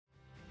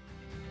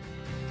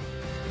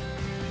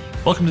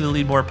Welcome to the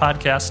Lead More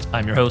Podcast.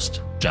 I'm your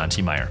host, John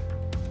T. Meyer.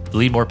 The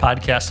Lead More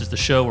Podcast is the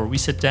show where we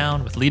sit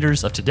down with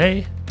leaders of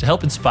today to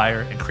help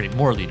inspire and create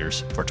more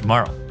leaders for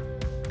tomorrow.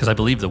 Because I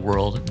believe the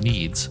world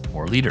needs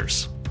more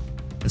leaders.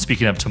 And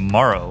speaking of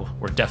tomorrow,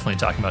 we're definitely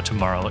talking about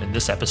tomorrow in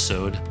this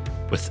episode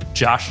with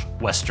Josh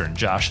Western.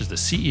 Josh is the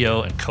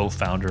CEO and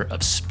co-founder of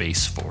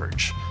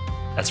SpaceForge.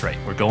 That's right,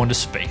 we're going to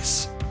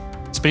space.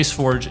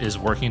 SpaceForge is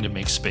working to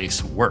make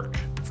space work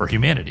for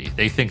humanity.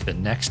 They think the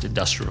next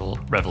industrial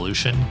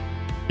revolution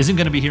isn't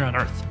going to be here on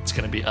Earth. It's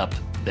going to be up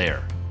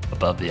there,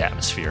 above the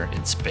atmosphere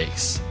in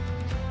space.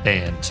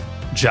 And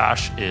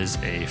Josh is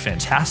a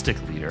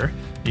fantastic leader.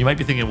 You might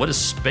be thinking, what does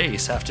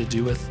space have to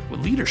do with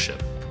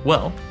leadership?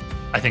 Well,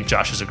 I think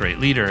Josh is a great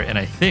leader, and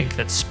I think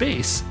that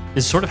space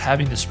is sort of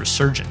having this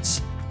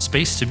resurgence.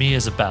 Space to me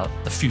is about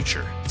the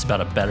future. It's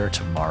about a better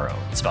tomorrow.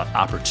 It's about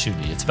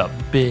opportunity. It's about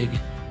big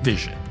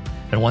vision.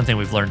 And one thing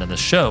we've learned on this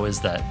show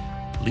is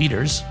that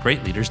leaders,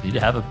 great leaders, need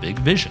to have a big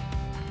vision.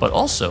 But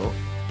also,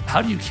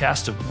 how do you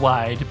cast a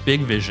wide,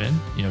 big vision?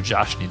 You know,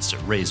 Josh needs to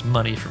raise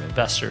money from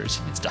investors.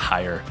 He needs to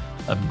hire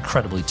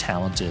incredibly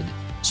talented,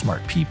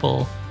 smart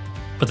people,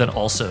 but then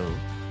also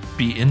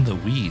be in the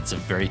weeds of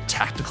very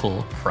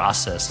tactical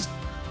process,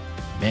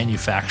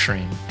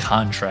 manufacturing,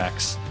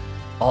 contracts,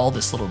 all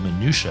this little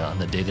minutia on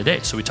the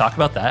day-to-day. So we talk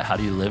about that. How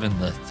do you live in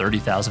the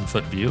 30,000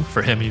 foot view?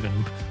 For him, even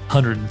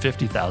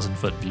 150,000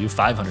 foot view,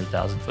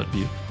 500,000 foot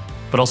view,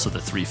 but also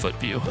the 3 foot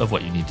view of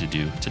what you need to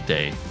do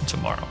today and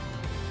tomorrow.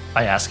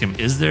 I ask him,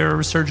 is there a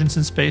resurgence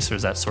in space, or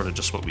is that sort of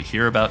just what we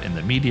hear about in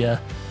the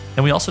media?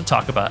 And we also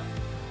talk about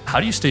how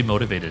do you stay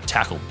motivated to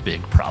tackle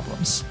big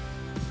problems?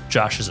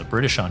 Josh is a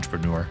British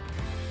entrepreneur.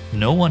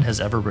 No one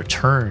has ever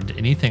returned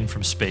anything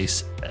from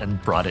space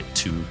and brought it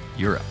to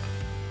Europe.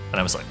 And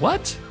I was like,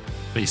 what?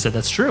 But he said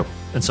that's true.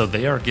 And so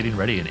they are getting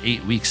ready in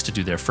 8 weeks to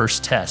do their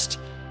first test,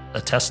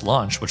 a test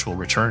launch, which will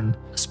return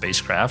a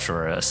spacecraft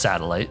or a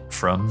satellite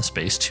from the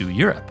space to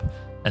Europe.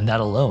 And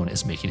that alone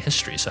is making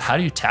history. So how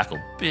do you tackle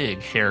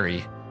big,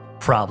 hairy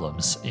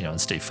problems,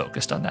 and stay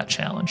focused on that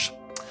challenge?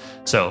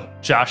 So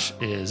Josh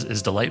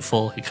is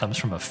delightful. He comes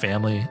from a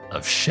family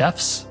of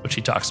chefs, which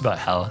he talks about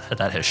how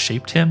that has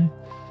shaped him,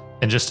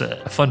 and just a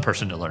fun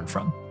person to learn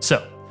from.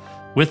 So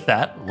with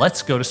that,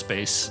 let's go to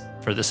space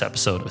for this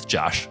episode with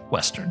Josh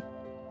Western.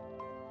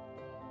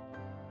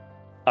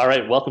 All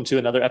right, welcome to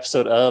another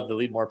episode of the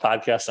Lead More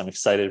Podcast. I'm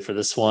excited for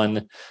this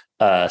one.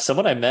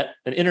 Someone I met,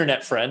 an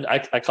internet friend.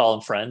 I call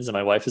them friends, and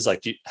my wife is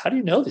like, "How do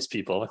you know these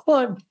people?" I'm like,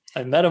 well,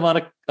 I met them on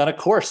a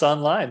course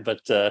online.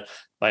 But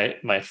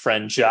my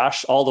friend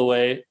Josh, all the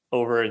way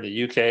over in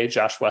the UK,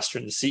 Josh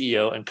Western, the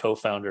CEO and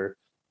co-founder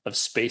of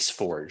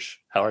SpaceForge.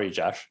 How are you,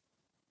 Josh?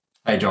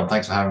 Hey, John.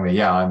 Thanks for having me.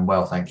 Yeah, I'm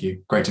well, thank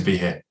you. Great to be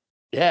here.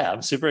 Yeah,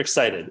 I'm super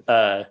excited.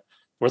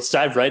 Let's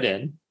dive right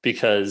in,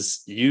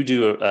 because you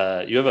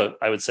have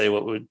I would say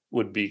what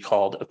would be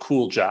called a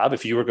cool job.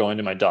 If you were going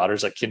to my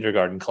daughter's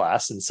kindergarten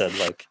class and said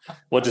like,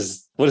 what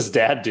does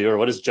dad do, or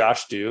what does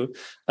Josh do?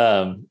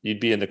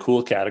 You'd be in the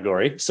cool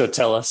category. So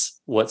tell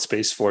us what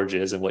SpaceForge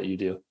is and what you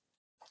do.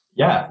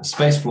 Yeah,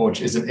 SpaceForge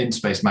is an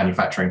in-space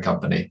manufacturing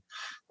company,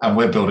 and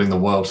we're building the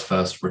world's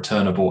first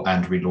returnable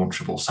and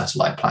relaunchable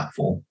satellite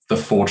platform, the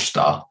Forge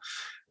Star.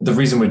 The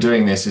reason we're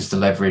doing this is to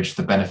leverage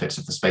the benefits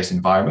of the space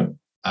environment,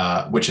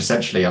 which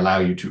essentially allow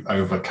you to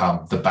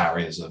overcome the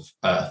barriers of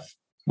Earth.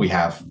 We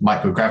have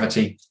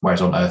microgravity,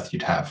 whereas on Earth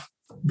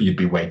you'd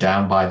be weighed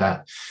down by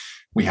that.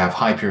 We have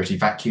high purity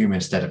vacuum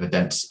instead of a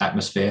dense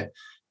atmosphere,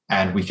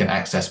 and we can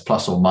access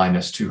plus or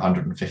minus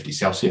 250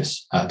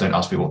 Celsius. Don't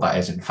ask me what that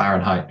is in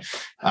Fahrenheit.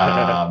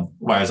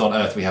 Whereas on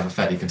Earth we have a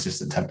fairly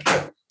consistent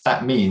temperature.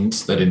 That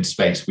means that in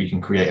space we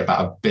can create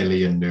about 1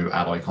 billion new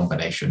alloy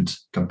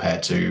combinations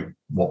compared to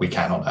what we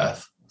can on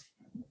Earth.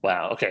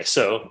 Wow. Okay.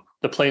 So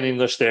the plain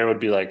English there would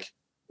be like,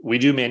 we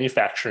do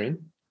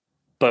manufacturing,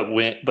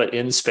 but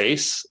in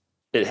space,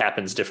 it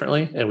happens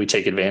differently, and we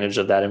take advantage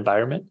of that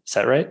environment. Is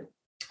that right?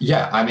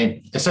 Yeah. I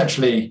mean,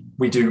 essentially,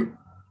 we do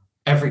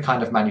every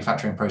kind of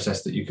manufacturing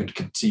process that you could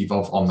conceive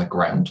of on the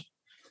ground,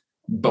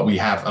 but we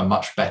have a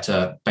much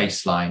better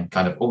baseline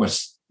kind of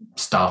almost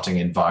starting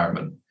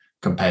environment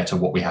compared to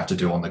what we have to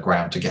do on the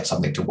ground to get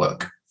something to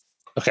work.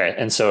 Okay.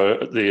 And so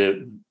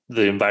the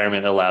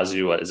environment allows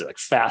you, what is it, like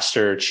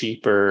faster,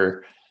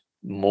 cheaper,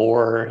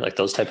 more, like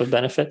those type of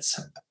benefits?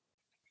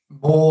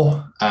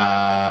 More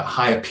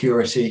higher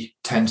purity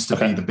tends to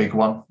be the big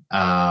one.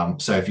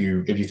 So if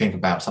you think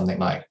about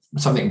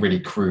something really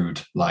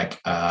crude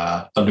like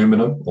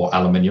aluminum or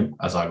aluminium,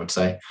 as I would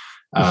say,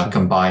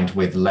 combined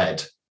with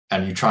lead,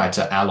 and you try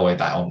to alloy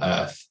that on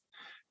Earth,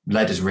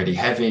 lead is really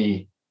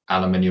heavy,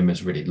 aluminium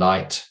is really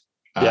light,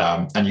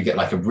 and you get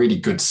like a really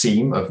good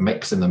seam of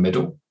mix in the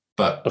middle,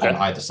 but on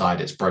either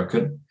side it's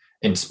broken.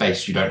 In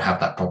space, you don't have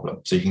that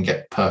problem. So you can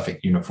get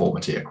perfect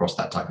uniformity across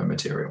that type of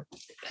material.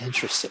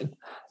 Interesting.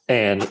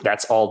 And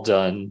that's all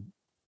done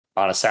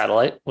on a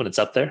satellite when it's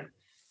up there?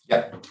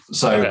 Yeah.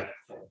 So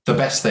the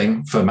best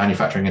thing for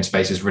manufacturing in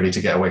space is really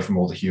to get away from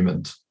all the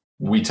humans.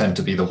 We tend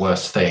to be the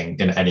worst thing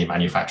in any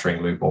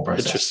manufacturing loop or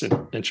process.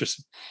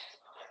 Interesting.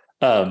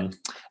 And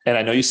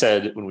I know you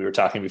said when we were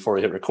talking before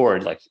we hit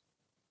record, like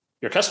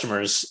your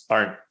customers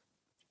aren't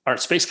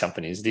space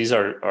companies. These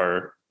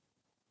are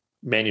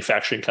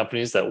manufacturing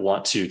companies that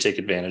want to take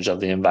advantage of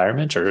the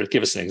environment. Or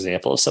give us an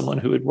example of someone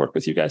who would work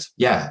with you guys.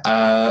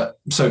 Yeah.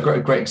 So a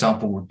great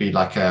example would be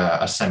like a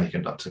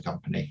semiconductor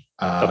company.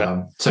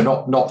 Okay.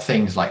 So not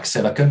things like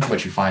silicon,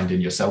 which you find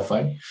in your cell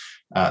phone.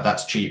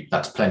 That's cheap.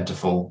 That's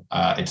plentiful.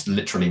 It's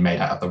literally made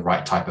out of the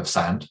right type of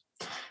sand.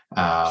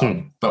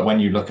 But when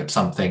you look at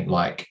something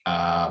like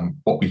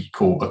what we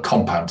call a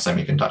compound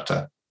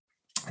semiconductor,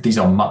 these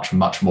are much,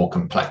 much more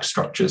complex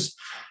structures.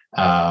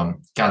 Gallium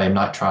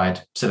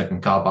nitride, silicon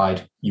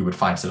carbide, you would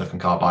find silicon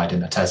carbide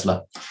in a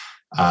Tesla.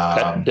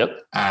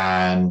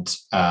 And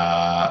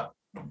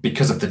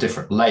because of the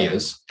different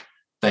layers,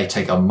 they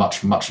take a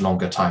much, much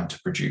longer time to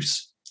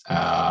produce.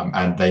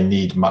 And they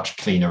need much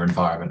cleaner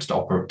environments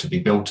to be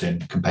built in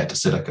compared to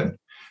silicon.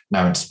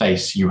 Now in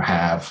space, you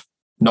have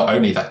not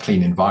only that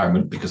clean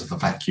environment because of the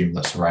vacuum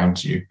that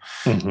surrounds you,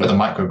 but the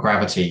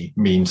microgravity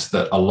means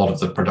that a lot of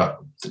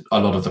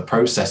the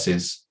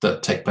processes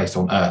that take place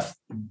on Earth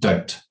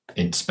don't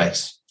in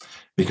space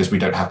because we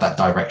don't have that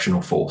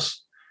directional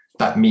force.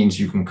 That means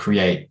you can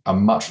create a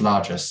much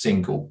larger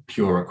single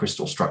purer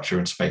crystal structure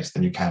in space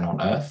than you can on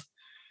Earth.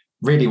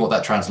 Really what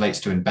that translates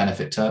to in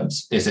benefit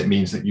terms is it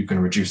means that you can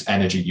reduce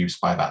energy use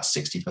by about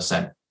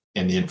 60%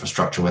 in the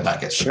infrastructure where that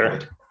gets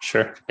deployed.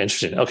 Sure.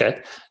 Interesting.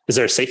 Okay. Is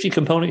there a safety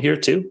component here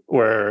too?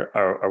 Or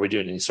are we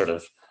doing any sort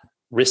of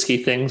risky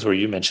things where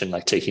you mentioned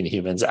like taking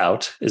humans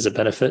out is a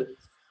benefit?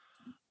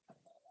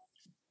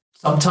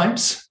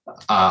 Sometimes.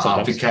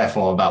 I'll be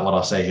careful about what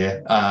I say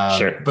here.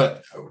 Sure.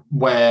 But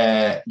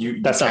where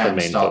that's not the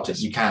main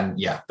focus. You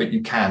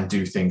can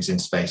do things in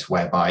space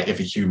whereby if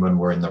a human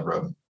were in the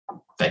room,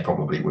 they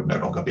probably would no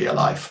longer be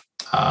alive.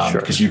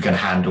 Because you can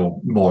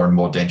handle more and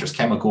more dangerous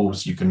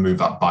chemicals. You can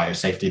move up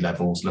biosafety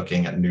levels,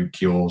 looking at new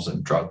cures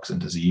and drugs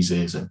and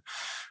diseases and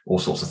all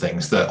sorts of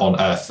things that on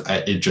Earth,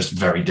 it's just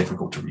very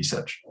difficult to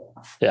research.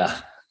 Yeah.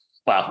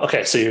 Wow.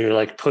 Okay. So you're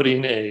like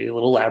putting a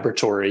little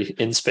laboratory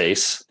in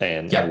space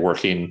and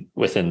working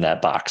within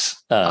that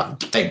box.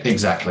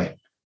 Exactly.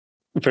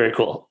 Very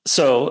cool.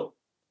 So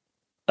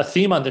a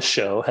theme on this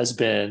show has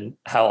been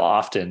how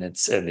often and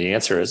the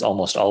answer is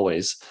almost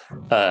always,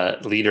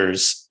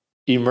 leaders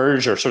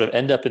emerge or sort of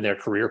end up in their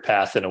career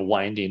path in a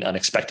winding,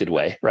 unexpected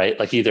way, right?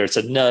 Like either it's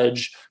a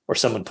nudge or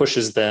someone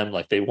pushes them,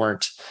 like they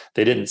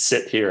didn't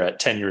sit here at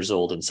 10 years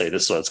old and say,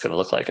 this is what it's going to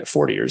look like at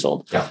 40 years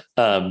old. Yeah.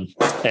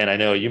 And I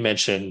know you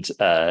mentioned,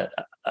 I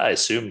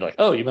assumed like,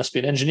 oh, you must be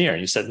an engineer.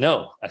 And you said,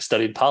 no, I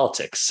studied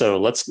politics. So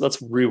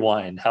let's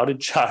rewind. How did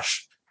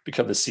Josh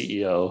become the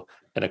CEO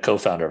and a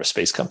co-founder of a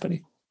space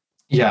company?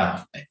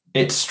 Yeah,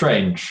 it's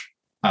strange.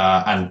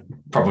 And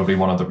probably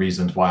one of the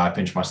reasons why I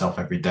pinch myself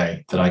every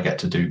day that I get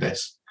to do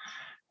this.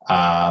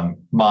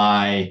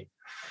 My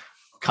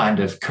kind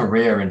of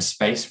career in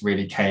space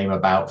really came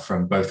about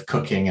from both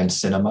cooking and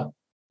cinema.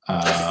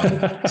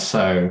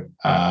 So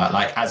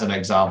like as an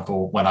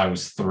example, when I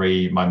was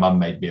 3, my mum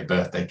made me a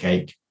birthday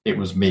cake. It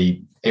was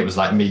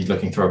like me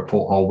looking through a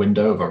porthole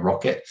window of a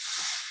rocket.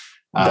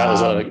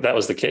 That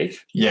was the cake.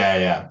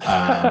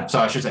 Yeah. So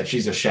I should say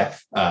she's a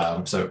chef.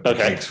 So the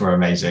cakes were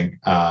amazing.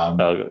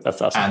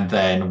 That's awesome. And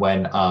then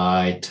when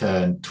I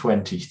turned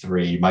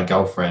 23, my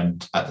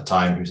girlfriend at the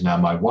time, who's now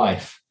my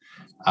wife,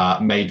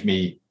 made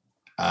me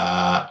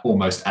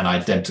almost an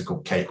identical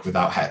cake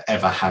without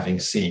ever having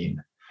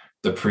seen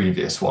the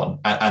previous one.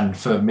 And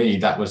for me,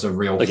 that was a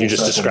real. Like you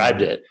just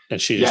described it, and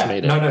she just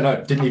made it.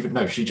 No, didn't even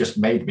know. She just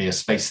made me a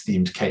space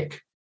themed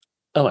cake.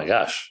 Oh my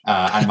gosh.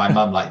 And my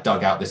mum like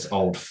dug out this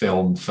old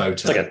film photo.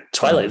 It's like a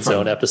Twilight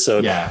Zone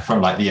episode. Yeah,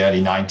 from like the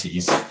early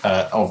 90s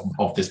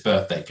of this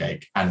birthday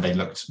cake. And they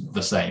looked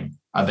the same.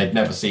 And they'd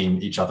never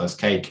seen each other's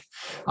cake.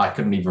 I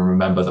couldn't even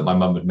remember that my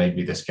mum had made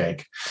me this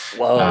cake.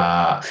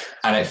 Whoa.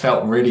 And it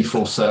felt really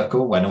full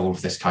circle when all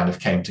of this kind of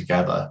came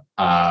together.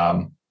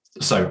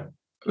 So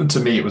to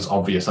me, it was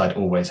obvious I'd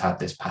always had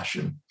this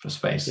passion for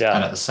space. Yeah.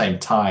 And at the same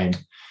time,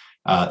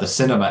 the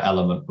cinema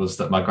element was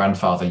that my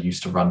grandfather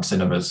used to run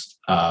cinemas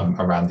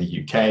around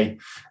the UK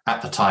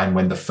at the time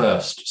when the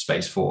first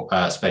Space Forge.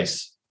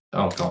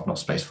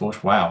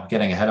 Wow,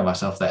 getting ahead of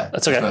myself there.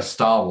 That's okay. The first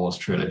Star Wars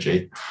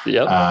trilogy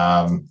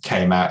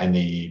came out in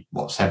the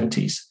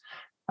 70s.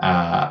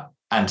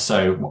 And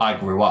so I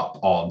grew up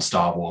on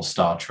Star Wars,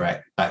 Star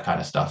Trek, that kind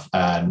of stuff.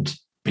 And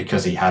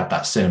because he had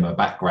that cinema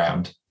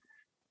background,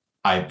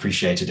 I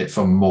appreciated it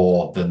for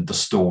more than the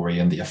story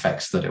and the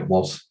effects that it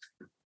was.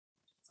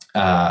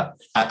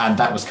 And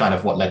that was kind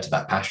of what led to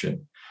that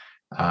passion.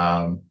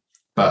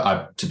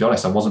 But to be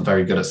honest, I wasn't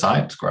very good at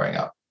science growing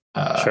up.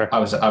 Sure. I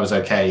was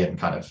okay in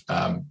kind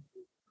of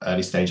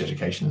early stage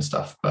education and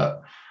stuff,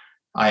 but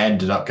I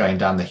ended up going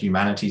down the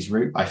humanities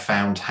route. I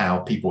found how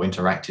people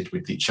interacted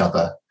with each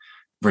other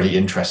really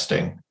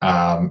interesting.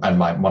 And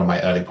one of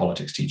my early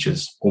politics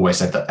teachers always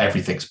said that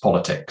everything's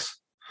politics.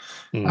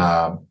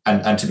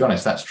 And to be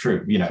honest, that's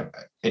true. You know,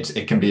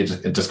 it can be a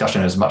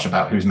discussion as much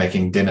about who's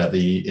making dinner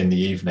in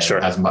the evening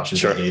as much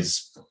as it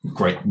is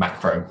great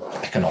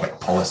macroeconomic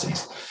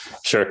policies.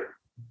 Sure.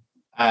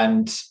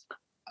 And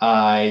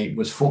I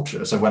was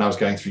fortunate. So when I was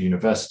going through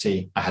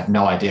university, I had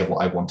no idea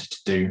what I wanted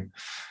to do.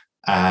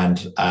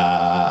 And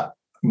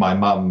my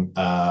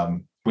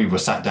mum, we were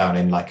sat down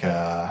in like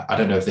I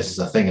don't know if this is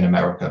a thing in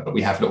America, but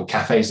we have little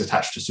cafes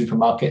attached to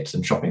supermarkets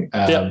and shopping,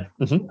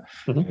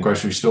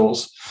 grocery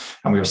stores.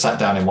 And we were sat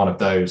down in one of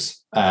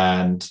those,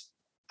 and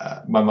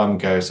my mum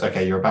goes,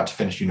 okay, you're about to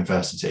finish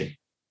university.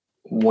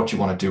 What do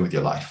you want to do with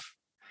your life?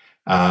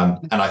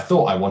 And I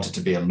thought I wanted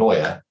to be a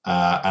lawyer,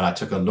 and I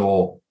took a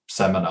law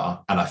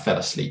seminar and I fell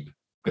asleep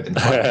within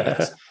 5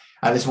 minutes.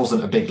 And this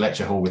wasn't a big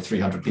lecture hall with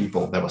 300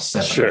 people. There were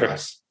 7 of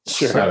us.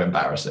 So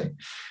embarrassing.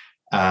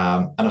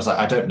 And I was like,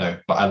 I don't know,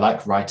 but I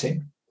like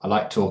writing, I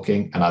like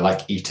talking, and I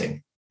like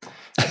eating.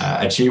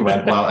 And she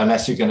went, well,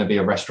 unless you're going to be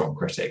a restaurant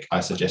critic, I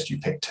suggest you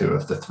pick 2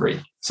 of the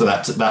 3. So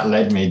that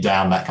led me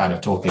down that kind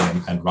of talking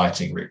and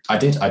writing route. I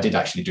did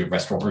actually do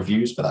restaurant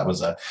reviews, but that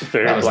was black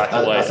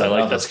and white. I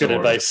like that's good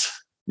advice.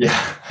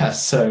 Yeah.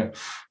 So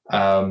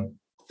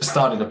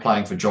started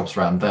applying for jobs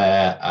around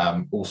there,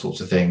 all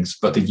sorts of things.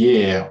 But the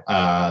year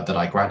that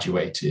I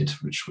graduated,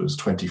 which was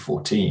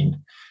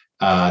 2014,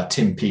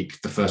 Tim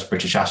Peake, the first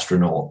British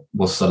astronaut,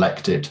 was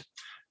selected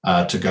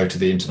to go to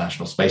the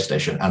International Space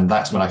Station. And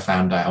that's when I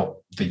found out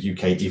the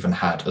UK even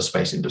had a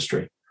space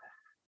industry.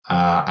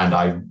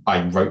 And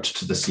I wrote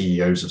to the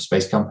CEOs of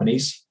space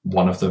companies.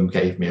 One of them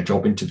gave me a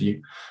job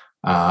interview,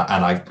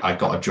 and I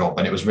got a job.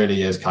 And it was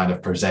really as kind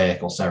of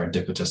prosaic or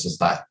serendipitous as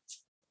that.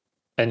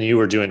 And you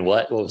were doing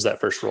what? What was that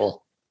first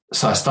role?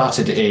 So I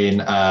started in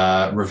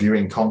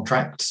reviewing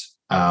contracts.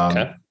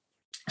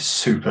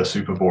 Super,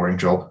 super boring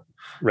job.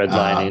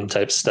 Redlining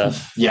type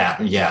stuff.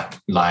 Yeah.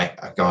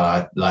 Like,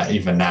 God,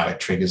 even now it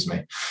triggers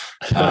me.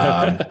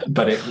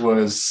 But it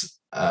was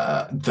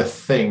the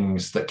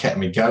things that kept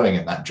me going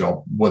in that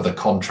job were the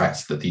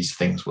contracts that these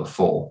things were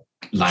for.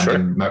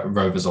 Landing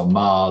rovers on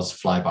Mars,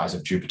 flybys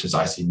of Jupiter's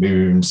icy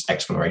moons,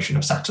 exploration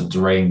of Saturn's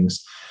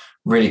rings.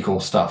 Really cool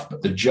stuff.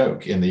 But the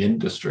joke in the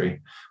industry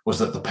was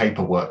that the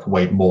paperwork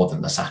weighed more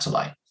than the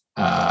satellite.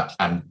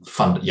 And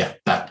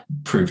that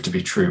proved to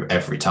be true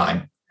every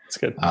time. That's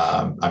good.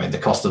 I mean, the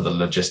cost of the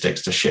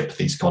logistics to ship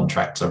these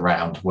contracts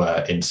around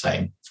were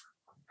insane.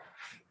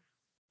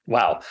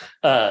 Wow.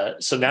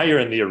 So now you're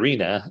in the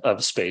arena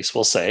of space,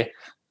 we'll say.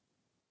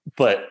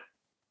 But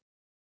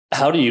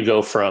how do you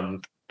go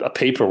from a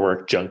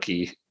paperwork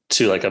junkie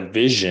to like a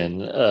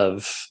vision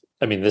of,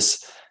 I mean,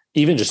 this,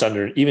 even just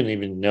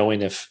even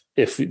knowing if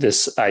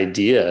this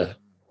idea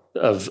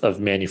of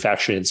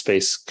manufacturing in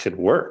space could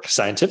work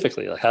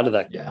scientifically? Like, how did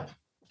that?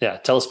 Yeah.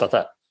 Tell us about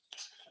that.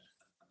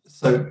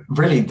 So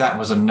really, that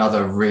was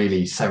another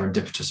really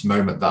serendipitous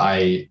moment that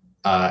I,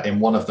 in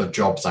one of the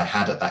jobs I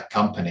had at that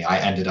company, I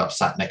ended up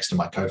sat next to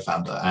my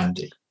co-founder,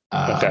 Andy.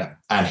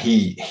 And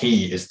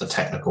he is the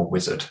technical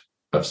wizard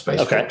of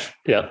Space Forge.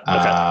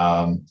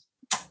 Yeah.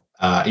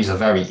 He's a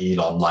very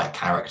Elon-like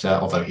character,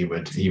 although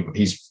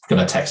he's going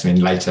to text me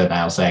later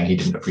now saying he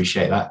didn't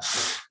appreciate that.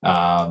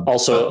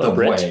 Also a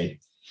Brit.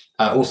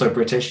 Also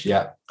British,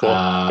 yeah.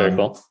 Cool. Very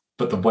cool.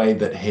 But the way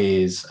that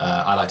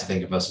I like to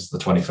think of us as the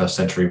 21st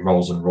century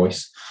Rolls and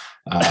Royce.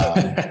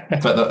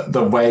 But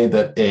the way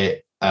that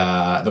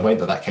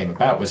that came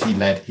about was he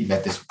led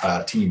this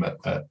team at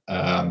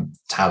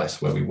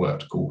Thales, where we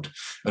worked, called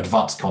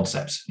Advanced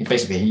Concepts.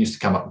 He used to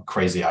come up with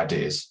crazy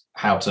ideas.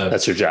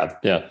 That's your job.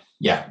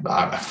 Yeah,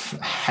 a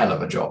hell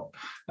of a job.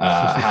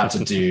 How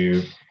to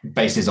do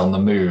bases on the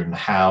moon,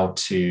 how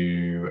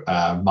to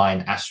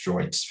mine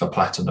asteroids for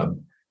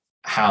platinum,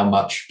 how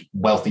much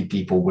wealthy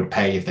people would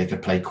pay if they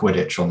could play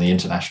Quidditch on the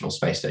International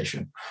Space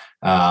Station.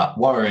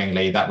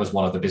 Worryingly, that was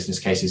one of the business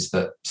cases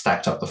that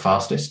stacked up the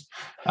fastest.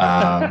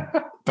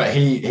 But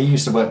he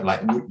used to work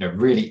like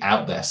really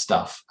out there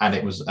stuff, and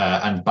it was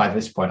and by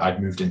this point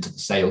I'd moved into the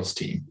sales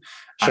team.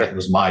 And it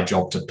was my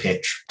job to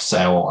pitch,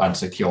 sell, and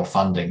secure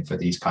funding for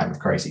these kind of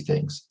crazy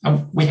things.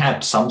 And we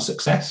had some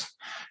success,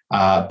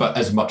 but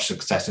as much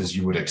success as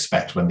you would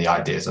expect when the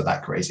ideas are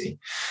that crazy.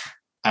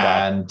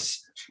 And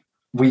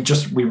we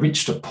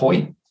reached a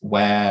point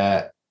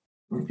where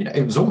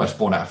it was almost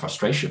born out of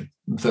frustration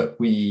that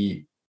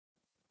we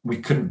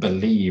couldn't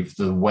believe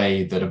the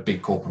way that a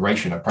big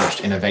corporation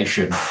approached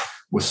innovation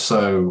was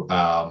so.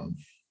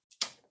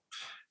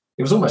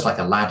 It was almost like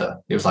a ladder.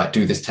 It was like,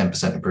 do this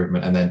 10%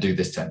 improvement and then do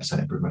this 10%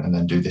 improvement and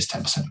then do this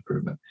 10%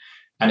 improvement.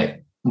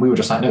 And we were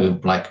just like, no,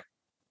 like,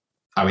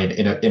 I mean,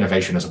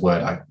 innovation as a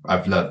word,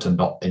 I've learned to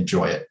not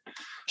enjoy it.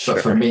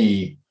 But for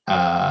me,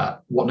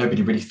 what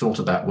nobody really thought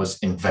about was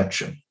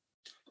invention.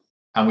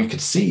 And we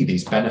could see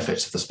these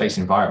benefits of the space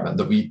environment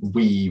that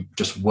we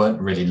just weren't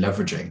really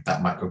leveraging,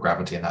 that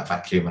microgravity and that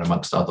vacuum and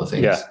amongst other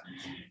things. Yeah.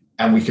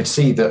 And we could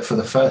see that for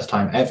the first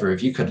time ever,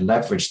 if you could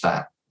leverage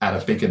that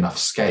at a big enough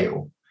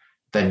scale,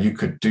 then you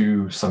could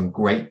do some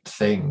great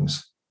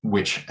things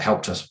which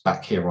helped us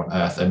back here on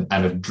Earth and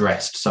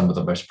addressed some of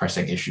the most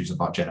pressing issues of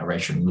our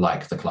generation,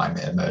 like the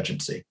climate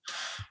emergency.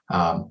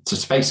 So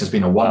space has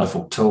been a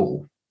wonderful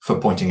tool for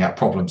pointing out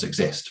problems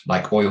exist,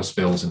 like oil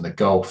spills in the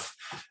Gulf,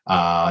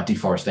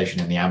 deforestation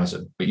in the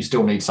Amazon, but you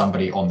still need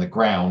somebody on the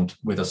ground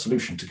with a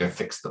solution to go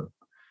fix them.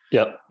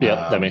 Yep,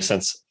 that makes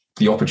sense.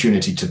 The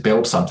opportunity to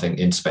build something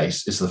in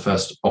space is the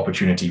first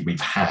opportunity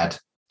we've had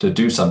to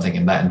do something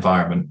in that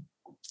environment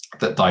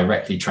that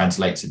directly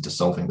translates into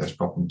solving those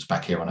problems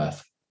back here on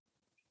Earth.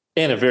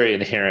 And a very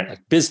inherent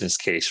business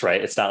case,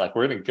 right? It's not like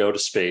we're going to go to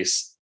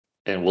space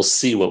and we'll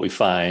see what we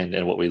find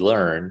and what we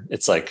learn.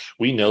 It's like,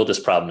 we know this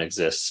problem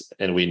exists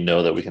and we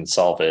know that we can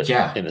solve it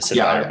in this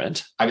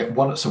environment.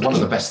 One of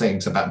the best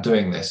things about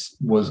doing this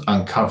was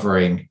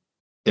uncovering,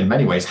 in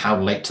many ways, how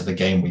late to the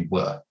game we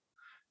were.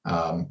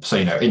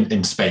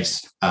 In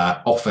space,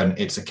 often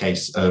it's a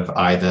case of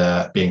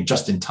either being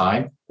just in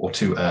time or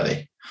too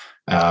early.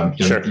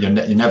 You're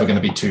never going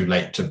to be too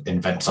late to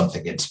invent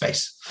something in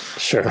space.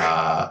 Sure.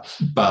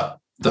 But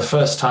the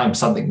first time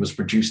something was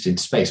produced in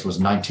space was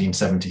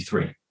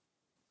 1973.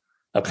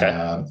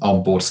 Okay.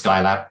 On board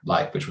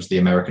Skylab, which was the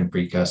American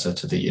precursor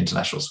to the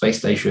International Space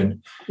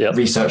Station. Yep.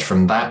 Research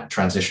from that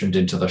transitioned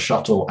into the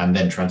shuttle and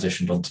then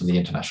transitioned onto the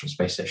International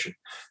Space Station.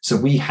 So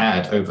we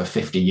had over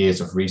 50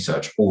 years of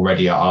research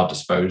already at our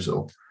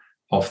disposal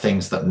of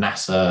things that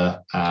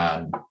NASA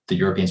and the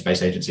European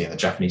Space Agency and the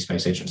Japanese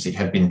Space Agency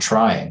had been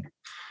trying.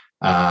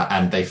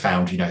 And they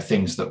found,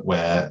 things that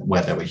where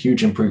there were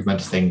huge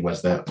improvements, things where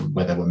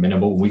there were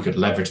minimal. We could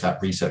leverage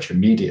that research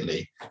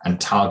immediately and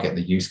target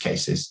the use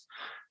cases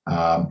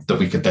that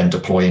we could then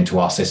deploy into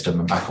our system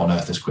and back on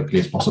Earth as quickly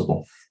as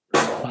possible.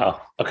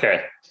 Wow.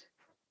 Okay.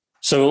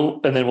 So,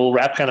 and then we'll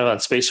wrap kind of on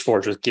Space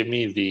Forge with give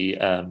me the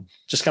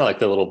just kind of like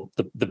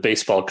the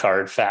baseball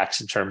card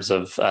facts in terms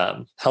of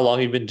how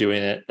long you've been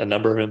doing it, a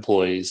number of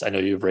employees. I know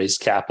you've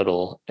raised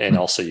capital, and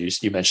also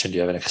you mentioned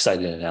you have an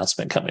exciting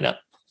announcement coming up.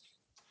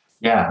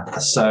 Yeah.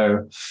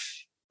 So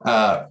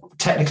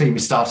technically, we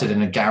started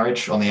in a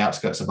garage on the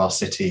outskirts of our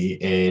city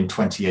in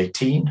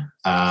 2018.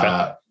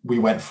 Okay. We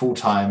went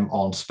full-time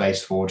on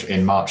Space Forge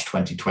in March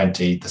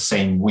 2020, the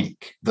same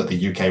week that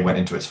the UK went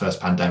into its first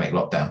pandemic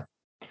lockdown.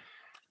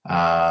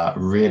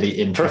 Really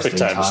interesting. Perfect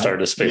time to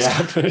start a space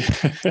company.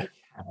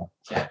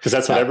 Because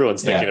that's what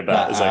everyone's thinking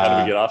about is how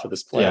do we get off of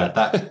this planet?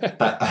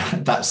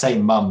 That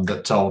same mum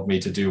that told me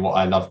to do what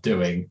I love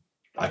doing,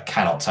 I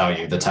cannot tell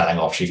you the telling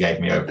off she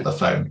gave me over the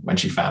phone when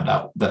she found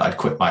out that I'd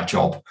quit my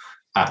job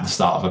at the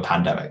start of a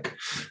pandemic.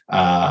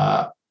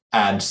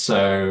 And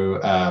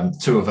so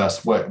two of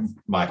us,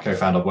 my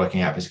co-founder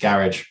working out of his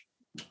garage,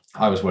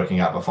 I was working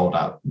out of a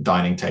fold-out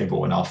dining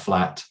table in our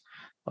flat.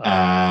 Wow.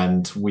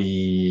 And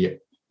we,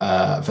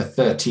 for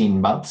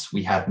 13 months,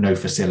 we had no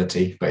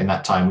facility. But in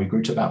that time, we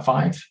grew to about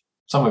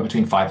somewhere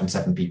between 5 and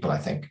 7 people, I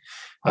think.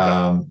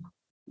 Okay.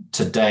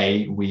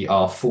 Today, we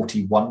are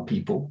 41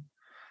 people.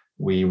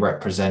 We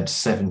represent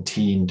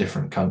 17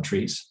 different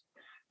countries.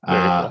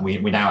 Cool. We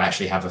now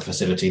actually have a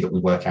facility that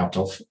we work out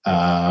of.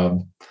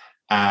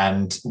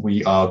 And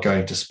we are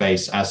going to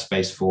space as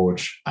Space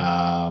Forge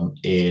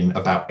in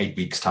about 8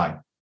 weeks'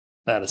 time.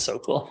 That is so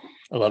cool.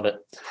 I love it.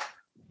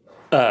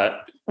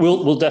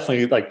 We'll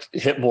definitely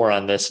hit more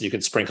on this, and you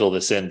can sprinkle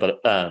this in.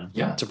 But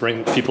to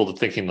bring people to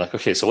thinking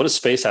okay, so what does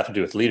space have to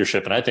do with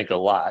leadership? And I think a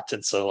lot.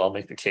 And so I'll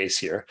make the case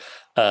here.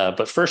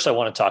 But first, I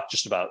want to talk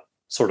just about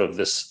sort of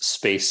this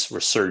space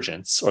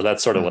resurgence, or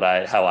that's sort of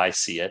how I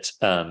see it.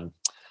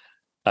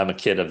 I'm a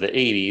kid of the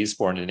 80s,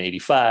 born in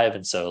 85.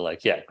 And so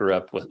grew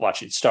up with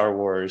watching Star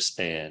Wars,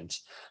 and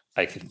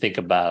I can think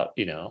about,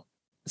 it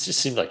just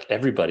seemed like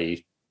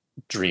everybody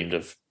dreamed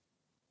of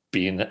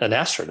being an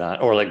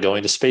astronaut or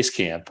going to space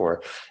camp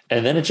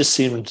and then it just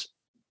seemed,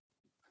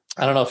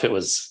 I don't know if it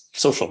was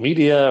social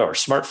media or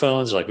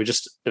smartphones,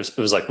 it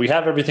was like, we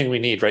have everything we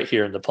need right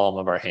here in the palm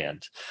of our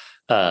hand.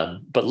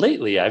 But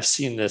lately I've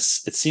seen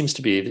this, it seems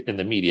to be in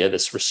the media,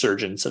 this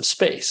resurgence of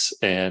space.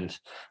 And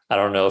I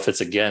don't know if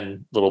it's,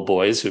 again, little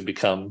boys who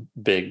become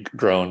big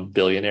grown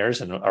billionaires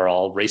and are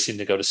all racing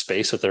to go to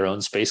space with their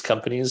own space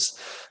companies.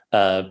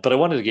 But I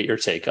wanted to get your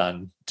take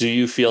on, do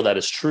you feel that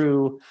is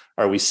true?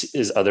 Are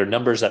there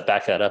numbers that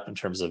back that up in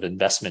terms of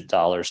investment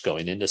dollars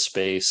going into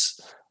space?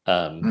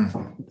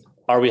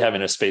 Are we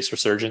having a space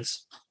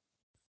resurgence?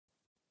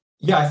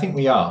 Yeah, I think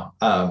we are.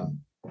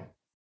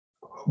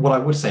 What I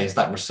would say is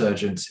that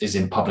resurgence is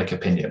in public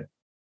opinion.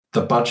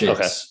 The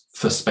budgets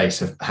for space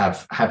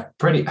have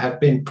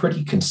been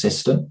pretty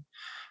consistent.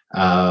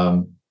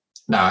 Now,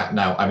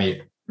 I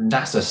mean,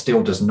 NASA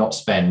still does not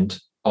spend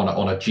on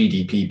a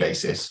GDP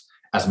basis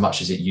as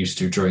much as it used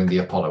to during the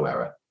Apollo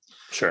era.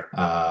 Sure.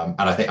 And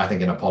I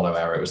think in Apollo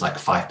era it was 5%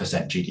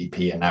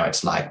 GDP, and now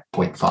it's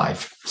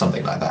 0.5,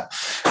 something like that.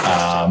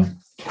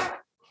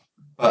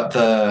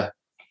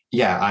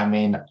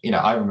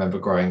 I remember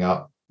growing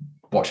up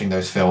watching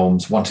those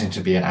films, wanting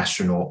to be an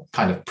astronaut,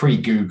 kind of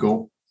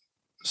pre-Google.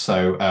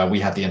 So we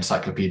had the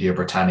Encyclopedia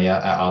Britannia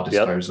at our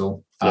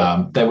disposal.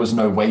 Yep. There was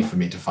no way for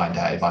me to find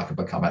out if I could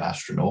become an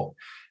astronaut.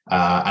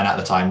 And at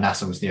the time,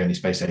 NASA was the only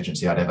space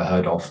agency I'd ever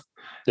heard of.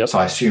 Yep. So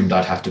I assumed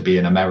I'd have to be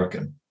an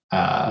American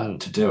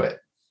to do it.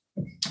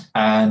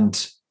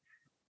 And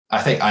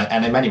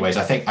and in many ways,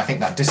 I think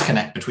that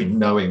disconnect between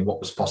knowing what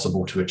was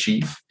possible to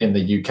achieve in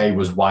the UK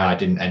was why I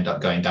didn't end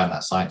up going down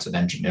that science and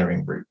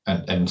engineering route,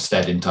 and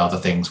instead into other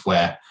things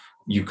where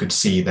you could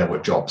see there were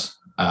jobs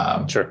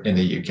in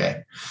the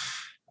UK.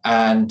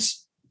 And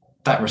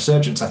that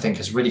resurgence, I think,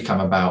 has really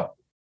come about.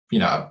 We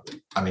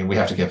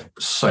have to give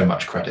so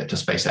much credit to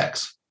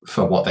SpaceX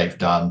for what they've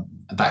done.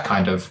 That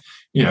kind of,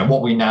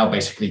 what we now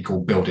basically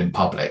call build in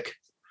public.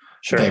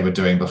 Sure. They were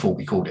doing before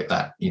we called it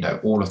that.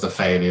 All of the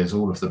failures,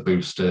 all of the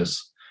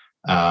boosters,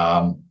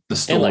 the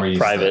stories. And like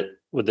private,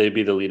 would they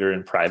be the leader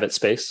in private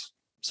space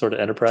sort of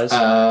enterprise?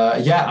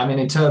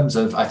 In terms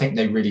of, I think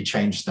they really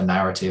changed the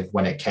narrative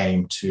when it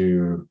came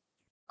to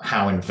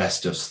how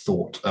investors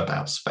thought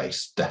about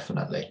space.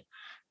 Definitely.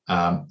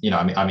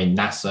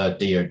 NASA,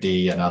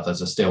 DoD, and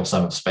others are still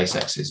some of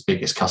SpaceX's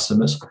biggest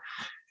customers,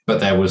 but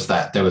there was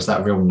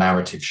that real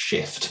narrative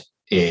shift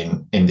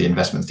in the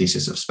investment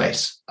thesis of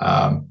space.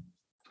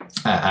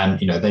 And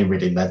they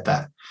really led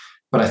that.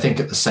 But I think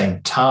at the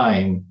same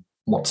time,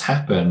 what's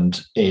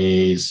happened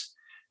is,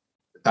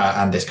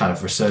 and this kind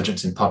of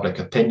resurgence in public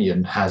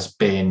opinion has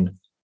been,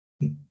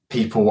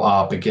 people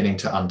are beginning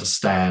to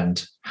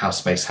understand how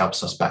space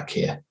helps us back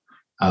here.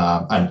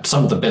 And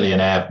some of the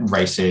billionaire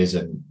races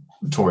and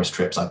tourist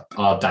trips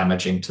are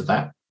damaging to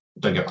that.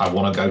 I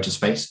want to go to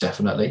space,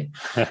 definitely.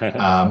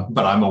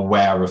 But I'm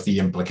aware of the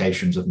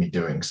implications of me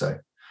doing so.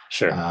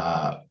 Sure.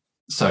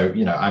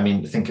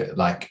 Think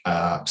like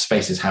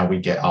space is how we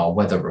get our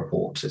weather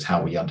reports. It's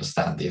how we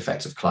understand the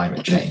effects of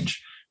climate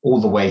change, all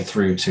the way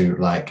through to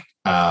like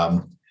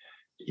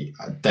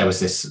there was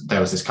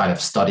this kind of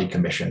study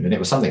commissioned, and it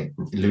was something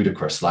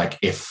ludicrous. Like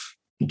if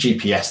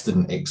GPS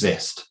didn't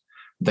exist,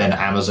 then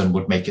Amazon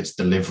would make its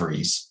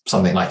deliveries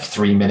something like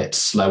 3 minutes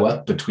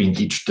slower between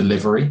each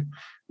delivery.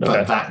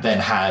 But that then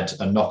had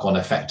a knock-on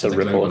effect to the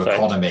global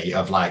economy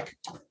of like,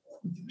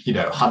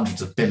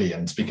 hundreds of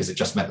billions, because it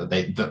just meant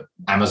that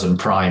Amazon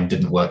Prime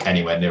didn't work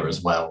anywhere near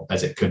as well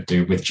as it could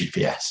do with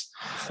GPS.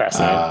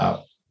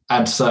 Fascinating.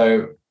 And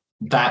so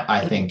that,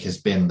 I think, has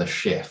been the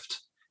shift.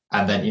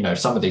 And then,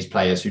 some of these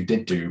players who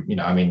did do,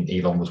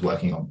 Elon was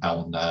working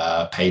on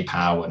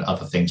PayPal and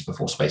other things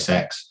before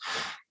SpaceX.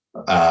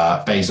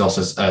 Bezos,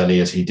 as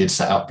early as he did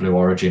set up Blue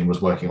Origin,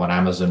 was working on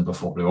Amazon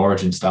before Blue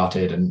Origin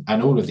started,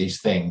 and all of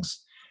these things.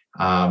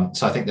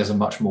 So I think there's a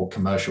much more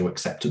commercial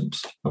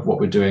acceptance of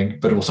what we're doing,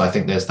 but also I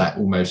think there's that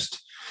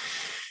almost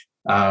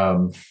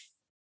almost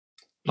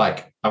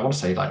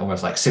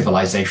like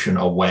civilization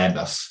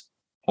awareness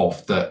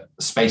of the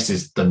space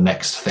is the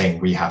next thing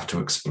we have to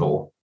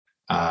explore.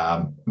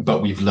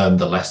 But we've learned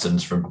the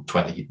lessons from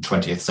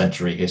 20th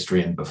century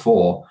history and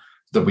before,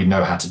 that we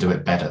know how to do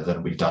it better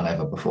than we've done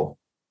ever before.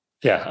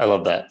 Yeah, I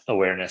love that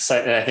awareness.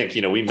 And I think,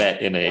 we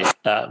met in a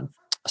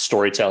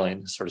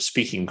storytelling sort of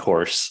speaking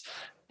course.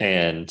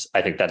 And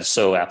I think that is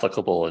so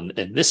applicable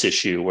in this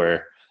issue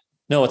where,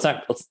 no, it's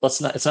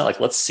not like,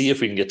 let's see if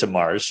we can get to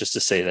Mars just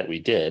to say that we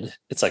did.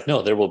 It's like,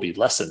 no, there will be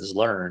lessons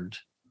learned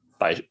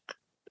by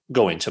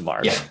going to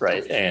Mars,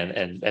 right?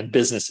 And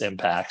business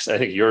impacts. I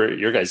think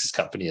your guys'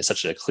 company is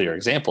such a clear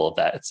example of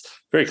that. It's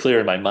very clear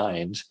in my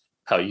mind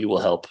how you will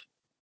help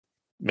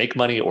make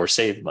money or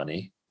save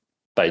money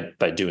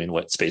by doing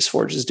what Space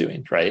Forge is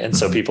doing, right? And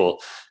so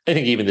people, I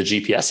think even the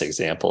GPS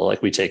example,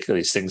 like we take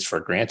these things for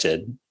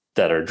granted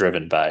that are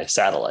driven by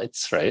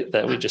satellites, right?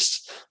 That we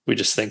just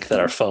think that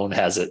our phone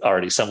has it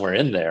already somewhere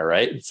in there,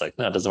 right? It's like,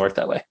 no, it doesn't work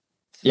that way.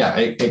 Yeah,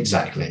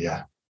 exactly.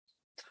 Yeah.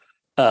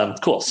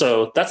 Cool.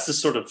 So that's the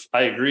sort of,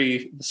 I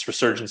agree, this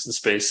resurgence in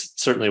space,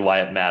 certainly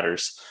why it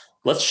matters.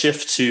 Let's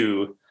shift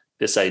to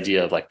this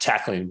idea of like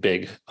tackling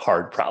big,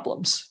 hard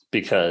problems,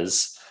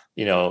 because,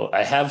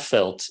 I have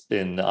felt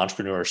in the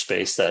entrepreneur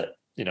space that,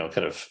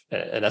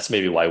 and that's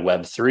maybe why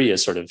Web3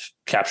 has sort of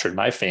captured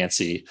my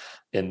fancy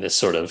in this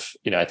sort of,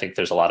 I think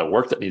there's a lot of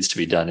work that needs to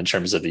be done in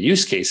terms of the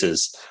use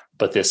cases,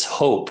 but this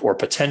hope or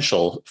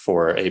potential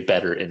for a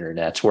better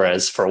internet.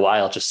 Whereas for a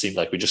while, it just seemed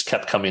like we just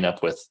kept coming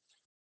up with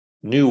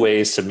new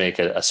ways to make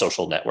a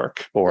social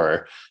network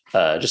or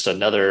just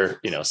another,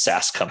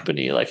 SaaS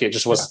company. Like it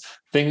just was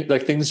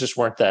things just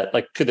weren't that,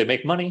 like, could they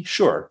make money?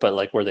 Sure. But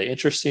like, were they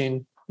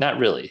interesting? Not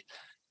really.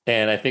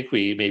 And I think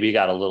we maybe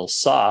got a little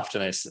soft.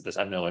 And I said this,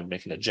 I know I'm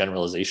making a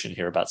generalization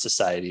here about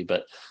society,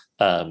 but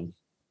in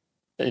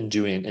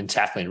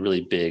tackling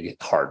really big,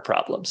 hard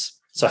problems.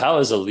 So how,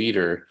 as a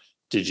leader,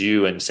 did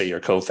you and say your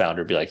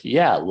co-founder be like,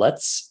 yeah,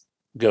 let's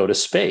go to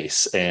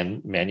space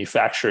and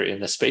manufacture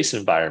in the space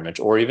environment?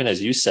 Or even,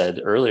 as you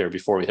said earlier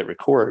before we hit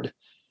record,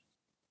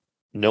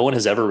 no one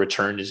has ever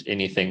returned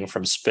anything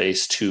from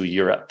space to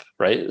Europe,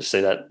 right?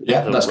 Say that.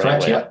 Yeah, that's right,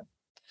 correct. Way. Yeah.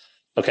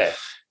 Okay.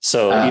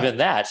 So even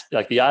that,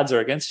 like, the odds are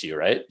against you,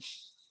 right?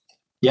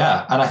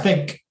 Yeah. And I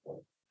think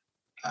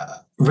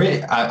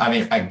really,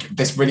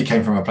 this really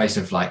came from a place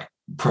of like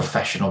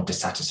professional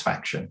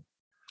dissatisfaction.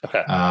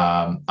 Okay.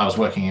 I was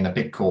working in a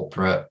big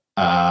corporate.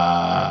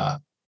 I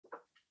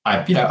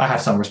had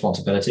some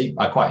responsibility.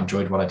 I quite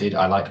enjoyed what I did.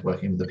 I liked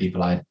working with the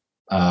people I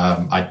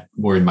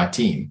were in my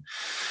team.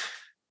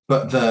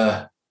 But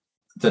the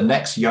the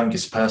next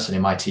youngest person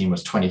in my team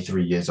was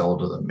 23 years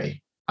older than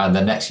me. And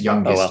the next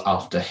youngest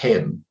after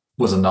him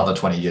was another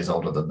 20 years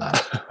older than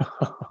that.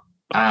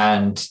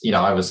 And,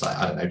 I was like,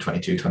 I don't know,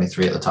 22,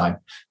 23 at the time.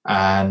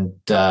 And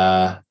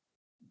I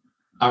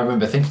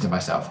remember thinking to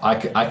myself,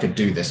 I could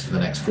do this for the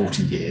next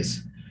 40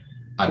 years.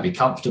 I'd be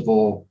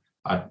comfortable.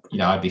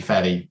 I'd be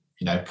fairly,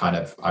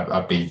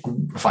 I'd be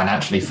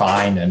financially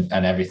fine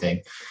and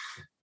everything.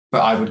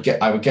 But I would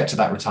get to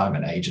that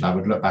retirement age and I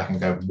would look back and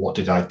go, what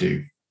did I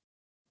do?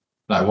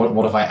 Like,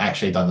 what have I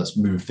actually done that's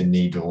moved the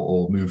needle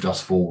or moved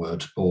us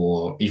forward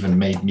or even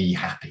made me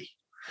happy?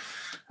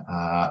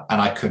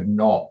 And I could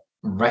not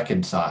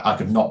reconcile. I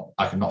could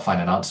not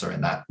find an answer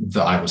in that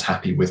I was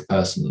happy with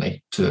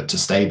personally to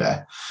stay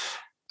there.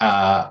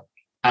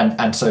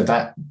 And so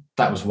that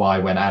was why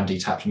when Andy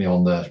tapped me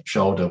on the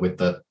shoulder with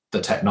the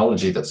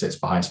technology that sits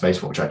behind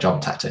SpaceForge, I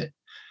jumped at it.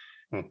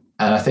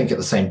 And I think at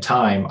the same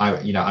time,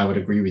 I would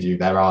agree with you.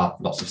 There are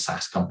lots of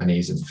SaaS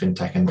companies and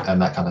fintech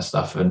and that kind of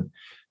stuff. And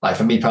like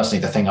for me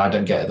personally, the thing I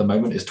don't get at the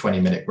moment is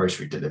 20-minute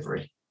grocery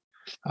delivery.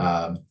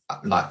 I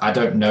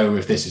don't know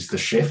if this is the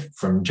shift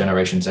from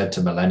Generation Z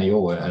to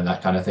millennial and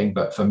that kind of thing.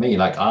 But for me,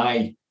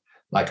 I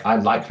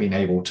like being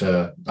able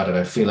to, I don't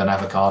know, feel an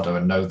avocado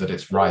and know that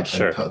it's right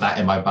and put that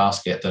in my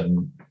basket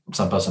than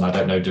some person I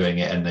don't know doing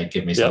it and they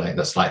give me something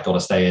that's like got to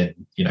stay in,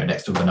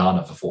 next to a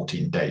banana for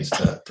 14 days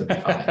to be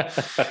fine.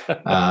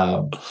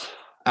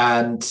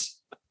 And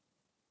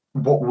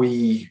what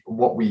we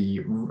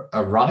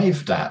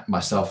arrived at,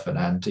 myself and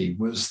Andy,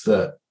 was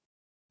that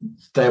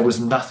there was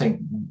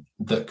nothing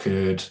that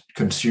could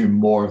consume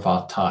more of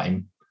our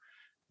time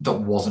that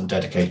wasn't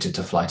dedicated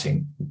to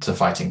fighting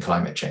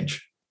climate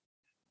change.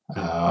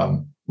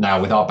 Now,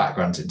 with our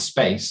backgrounds in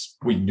space,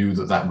 we knew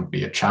that would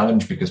be a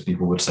challenge because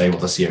people would say, well,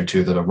 the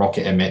CO2 that a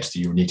rocket emits, do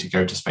you need to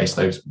go to space?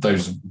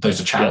 Those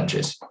are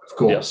challenges, of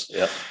course.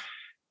 Yeah.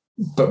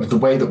 But the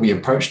way that we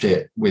approached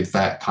it with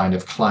that kind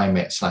of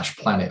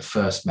climate/planet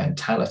first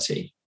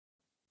mentality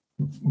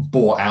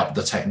bore out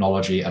the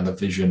technology and the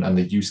vision and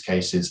the use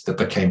cases that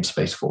became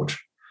SpaceForge.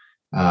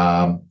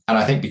 And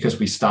I think because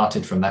we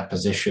started from that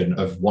position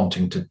of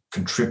wanting to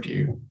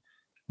contribute,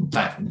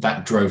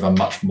 that drove a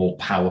much more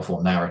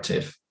powerful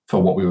narrative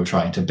for what we were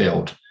trying to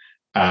build.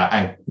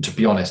 And to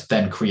be honest,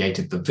 then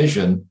created the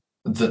vision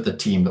that the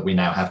team that we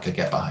now have could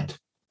get behind.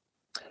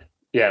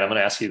 Yeah, and I'm going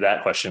to ask you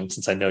that question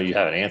since I know you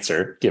have an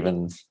answer,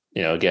 given,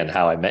 again,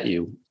 how I met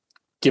you.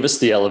 Give us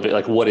the elevate,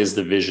 like what is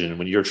the vision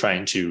when you're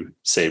trying to,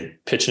 say,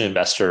 pitch an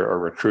investor or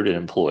recruit an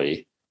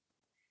employee?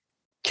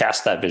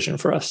 Cast that vision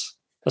for us,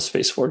 a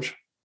SpaceForge.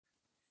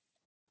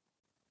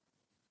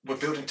 We're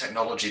building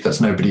technology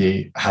that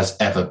nobody has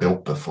ever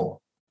built before.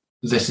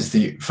 This is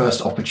the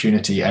first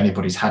opportunity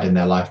anybody's had in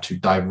their life to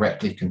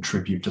directly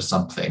contribute to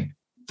something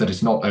that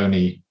is not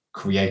only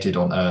created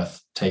on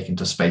Earth, taken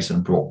to space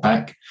and brought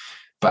back,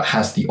 but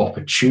has the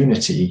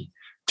opportunity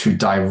to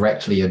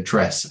directly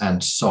address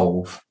and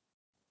solve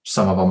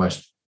some of our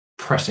most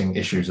pressing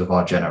issues of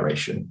our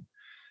generation.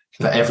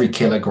 For every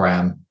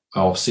kilogram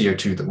of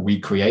CO2 that we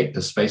create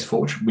as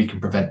SpaceForge, we can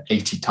prevent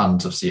 80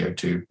 tons of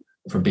CO2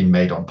 from being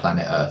made on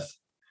planet Earth.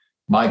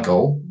 My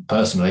goal,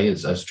 personally,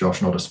 as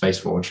Josh Nod of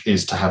SpaceForge,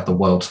 is to have the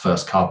world's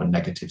first carbon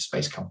negative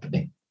space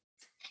company.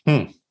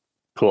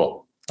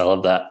 Cool. I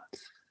love that.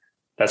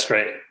 That's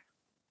great.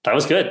 That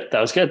was good.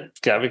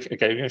 Got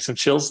me some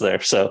chills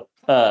there. So,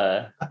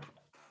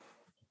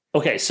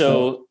 okay.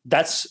 So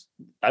that's,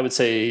 I would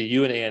say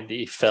you and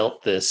Andy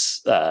felt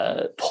this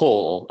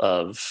pull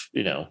of,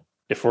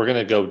 if we're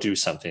going to go do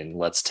something,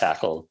 let's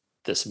tackle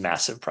this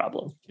massive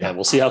problem. Yeah. And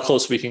we'll see how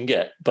close we can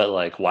get, but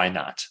why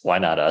not? Why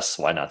not us?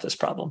 Why not this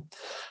problem?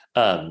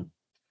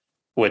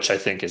 Which I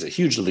think is a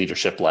huge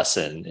leadership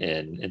lesson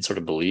in sort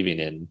of believing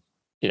in,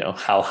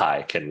 how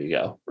high can we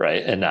go,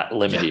 right? And not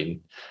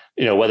limiting,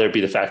 whether it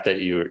be the fact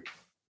that you're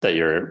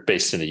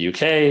based in the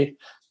UK,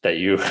 that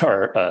you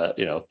are,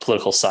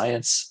 political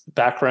science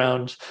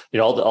background,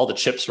 all the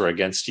chips were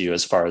against you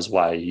as far as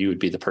why you would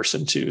be the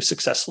person to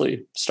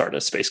successfully start a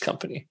space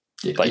company.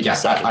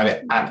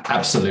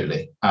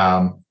 Absolutely.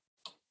 And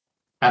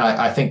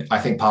I think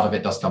part of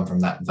it does come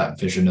from that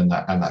vision and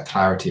that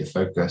clarity of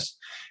focus.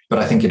 But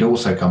I think it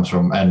also comes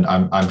from, and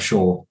I'm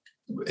sure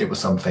it was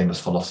some famous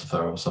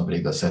philosopher or somebody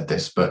that said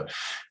this, but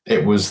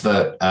it was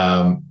that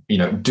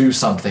do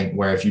something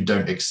where if you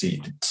don't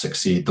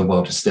succeed, the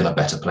world is still a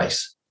better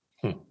place.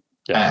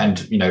 Yeah.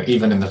 And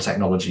even in the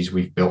technologies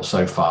we've built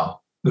so far,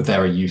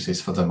 there are uses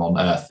for them on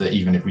Earth that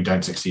even if we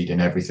don't succeed in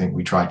everything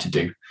we try to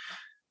do,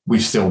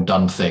 we've still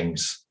done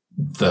things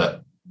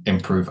that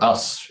improve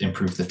us,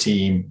 improve the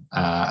team,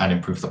 and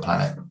improve the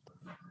planet.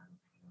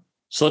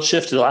 So let's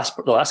shift to the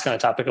last kind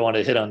of topic I wanted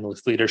to hit on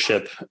with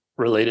leadership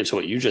related to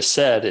what you just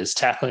said is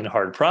tackling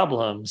hard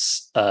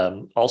problems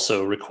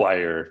also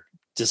require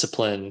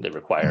discipline. They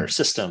require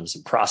systems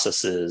and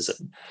processes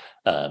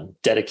and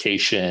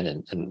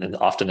dedication, and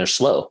often they're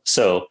slow.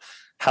 So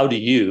how do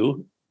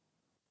you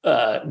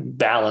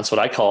balance what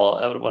I call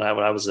when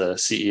I was a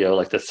CEO,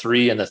 like the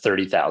 3 and the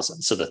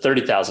 30,000. So the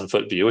 30,000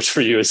 foot view, which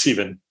for you is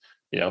even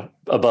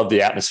above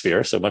the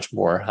atmosphere, so much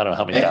more. I don't know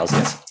how many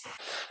thousands.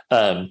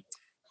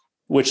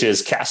 Which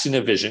is casting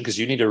a vision, because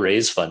you need to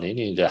raise funding,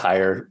 you need to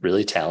hire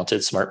really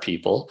talented, smart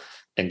people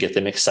and get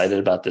them excited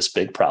about this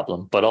big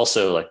problem, but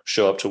also like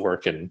show up to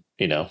work and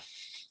do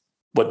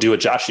what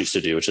Josh used to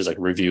do, which is like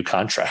review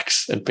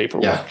contracts and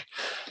paperwork. Yeah.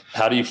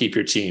 How do you keep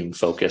your team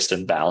focused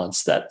and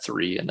balance that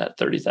 3 and that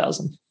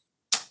 30,000?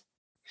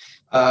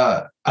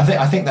 I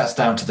think that's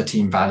down to the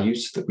team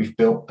values that we've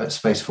built at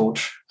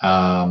SpaceForge.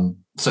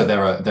 So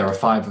there are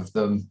 5 of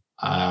them.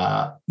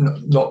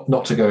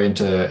 Not to go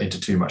into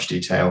too much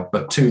detail,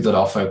 but 2 that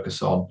I'll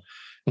focus on.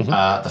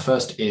 Mm-hmm. The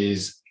first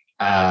is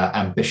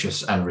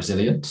ambitious and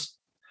resilience.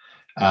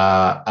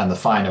 And the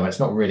final, it's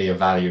not really a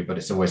value, but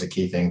it's always a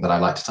key thing that I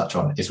like to touch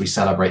on, is we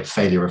celebrate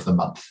failure of the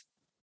month.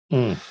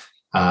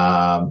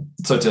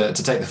 So to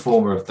take the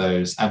former of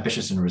those,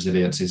 ambitious and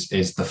resilience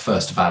is the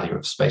first value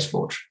of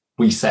SpaceForge.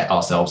 We set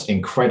ourselves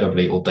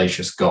incredibly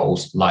audacious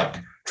goals, like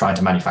trying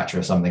to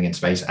manufacture something in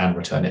space and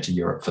return it to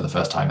Europe for the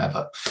first time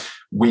ever.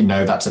 We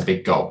know that's a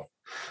big goal.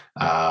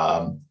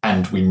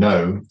 And we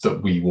know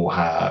that we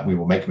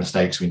will make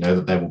mistakes. We know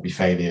that there will be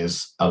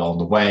failures along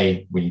the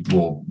way. We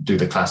will do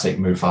the classic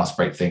move fast,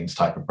 break things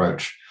type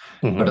approach.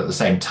 Mm-hmm. But at the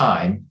same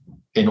time,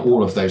 in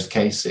all of those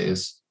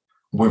cases,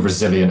 we're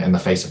resilient in the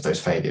face of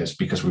those failures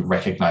because we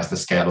recognize the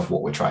scale of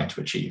what we're trying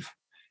to achieve.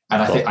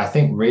 And I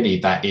think really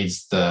that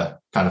is the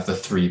kind of the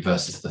 3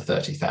 versus the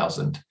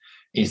 30,000,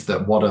 is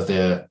that what are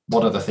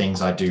the things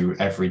I do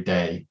every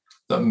day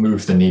that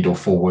move the needle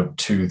forward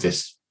to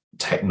this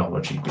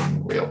technology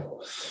being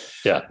real.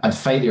 Yeah. And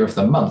failure of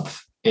the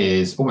month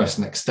is almost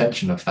an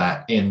extension of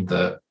that, in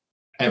that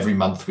every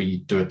month we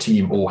do a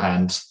team all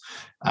hands.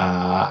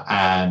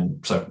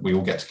 And so we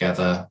all get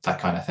together, that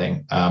kind of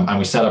thing. And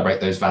we celebrate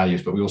those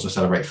values, but we also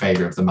celebrate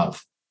failure of the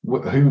month.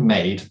 Who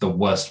made the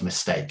worst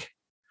mistake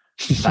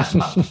that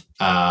month?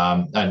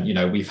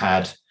 And,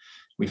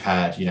 we've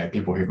had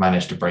people who've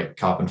managed to break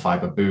carbon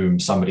fiber boom,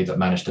 somebody that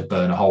managed to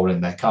burn a hole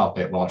in their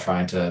carpet while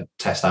trying to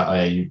test out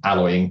a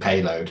alloying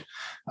payload,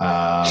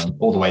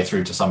 all the way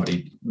through to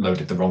somebody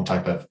loaded the wrong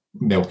type of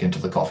milk into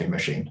the coffee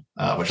machine,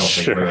 which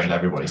obviously ruined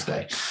everybody's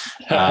day.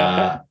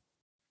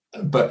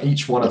 But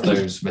each one of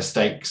those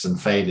mistakes and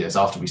failures,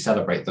 after we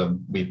celebrate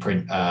them, we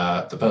print,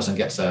 the person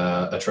gets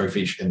a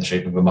trophy in the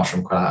shape of a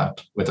mushroom cloud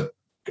with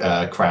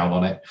a crown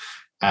on it.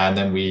 And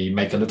then we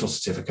make a little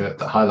certificate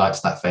that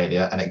highlights that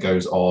failure, and it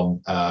goes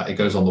on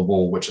the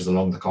wall, which is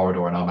along the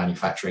corridor in our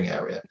manufacturing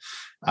area.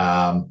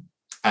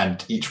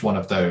 And each one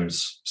of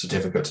those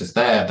certificates is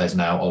there. There's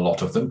now a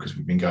lot of them because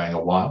we've been going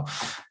a while.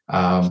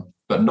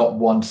 But not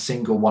one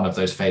single one of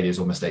those failures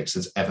or mistakes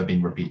has ever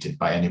been repeated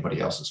by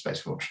anybody else at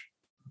SpaceForge.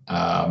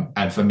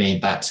 And for me,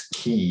 that's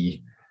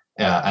key.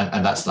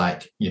 And that's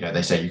like,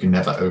 they say you can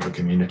never over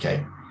communicate.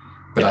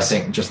 But yes. I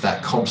think just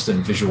that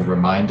constant visual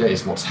reminder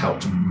is what's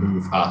helped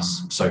move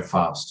us so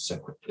fast, so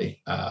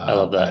quickly. I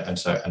love that.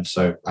 And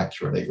so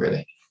accurately,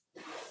 really.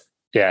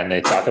 Yeah. And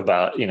they talk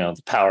about,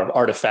 the power of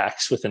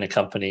artifacts within a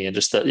company, and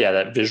just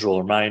that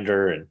visual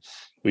reminder. And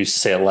we used to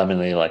say at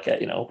Lemonly, like,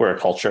 we're a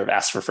culture of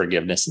ask for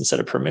forgiveness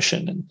instead of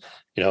permission. And,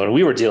 and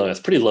we were dealing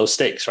with pretty low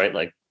stakes, right?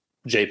 Like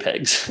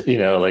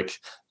JPEGs, like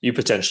you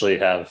potentially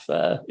have,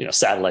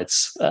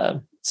 satellites.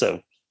 So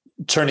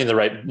turning the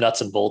right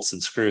nuts and bolts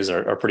and screws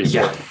are pretty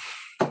important.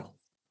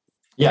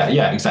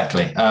 Yeah,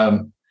 exactly.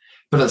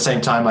 But at the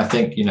same time, I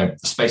think,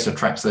 space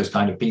attracts those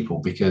kind of people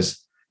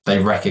because they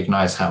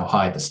recognize how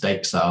high the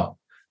stakes are,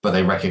 but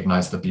they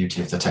recognize the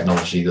beauty of the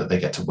technology that they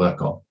get to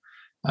work on.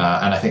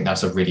 And I think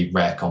that's a really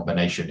rare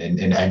combination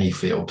in any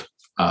field,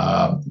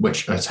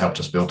 which has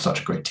helped us build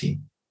such a great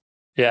team.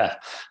 Yeah.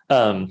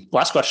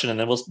 Last question, and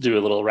then we'll do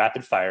a little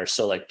rapid fire.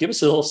 So give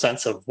us a little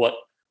sense of what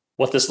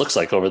this looks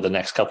like over the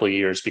next couple of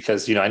years,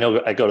 because, I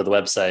know I go to the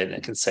website and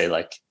it can say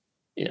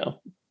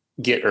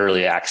get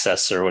early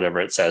access or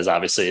whatever it says.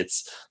 Obviously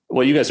it's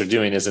what you guys are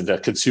doing isn't a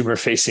consumer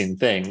facing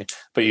thing,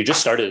 but you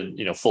just started,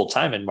 full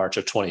time in March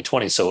of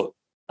 2020. So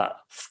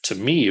to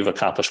me, you've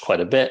accomplished quite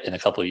a bit in a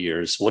couple of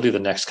years. What do the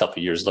next couple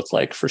of years look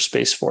like for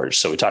SpaceForge?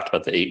 So we talked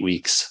about the 8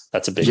 weeks.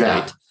 That's a big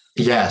date.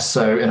 Yeah.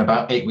 So in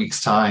about 8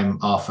 weeks time,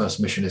 our first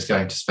mission is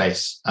going to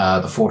space,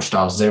 the Forge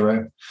Star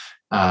 0.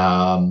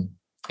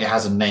 It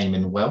has a name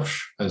in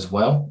Welsh as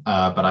well,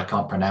 but I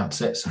can't pronounce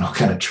it, so I'm not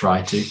going to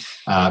try to.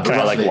 Can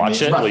I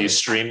watch it? Will you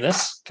stream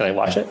this? Can I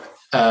watch it?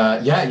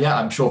 Yeah.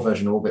 I'm sure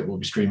Virgin Orbit will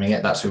be streaming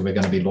it. That's who we're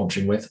going to be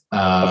launching with.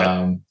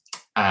 Okay.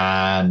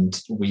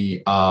 And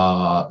we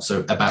are, so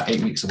about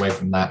 8 weeks away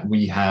from that,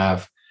 we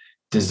have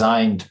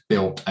designed,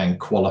 built, and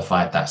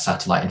qualified that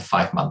satellite in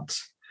 5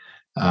 months.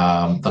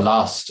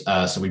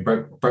 So we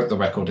broke the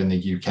record in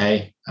the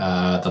UK.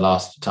 The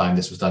last time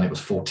this was done, it was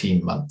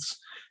 14 months.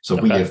 So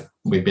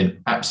we've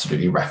been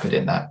absolutely rapid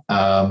in that.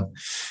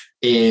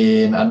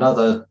 In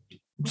another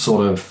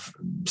sort of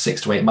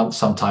 6 to 8 months,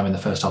 sometime in the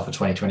first half of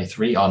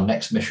 2023, our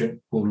next mission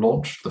will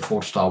launch, the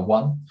Forge Star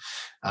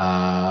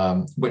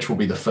 1, which will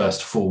be the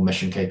first full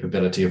mission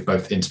capability of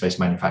both in-space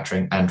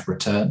manufacturing and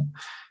return.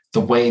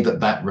 the way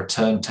that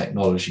return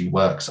technology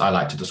works, I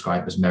like to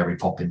describe as Mary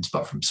Poppins,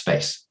 but from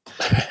space.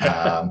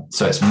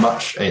 So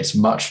it's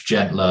much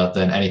gentler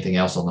than anything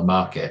else on the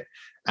market,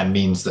 and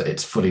means that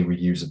it's fully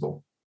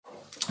reusable.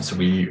 So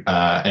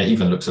it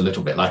even looks a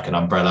little bit like an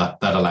umbrella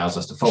that allows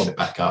us to fold it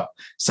back up,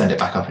 send it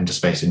back up into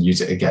space, and use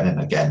it again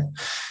and again.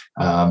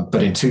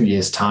 But in 2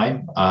 years'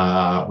 time,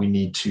 we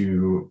need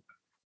to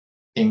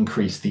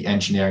increase the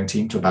engineering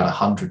team to about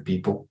 100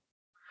 people.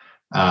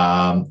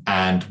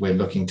 And we're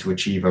looking to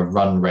achieve a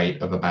run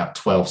rate of about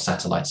 12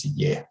 satellites a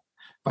year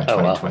by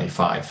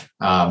 2025.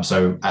 Wow.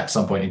 So at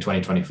some point in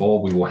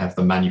 2024, we will have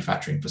the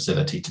manufacturing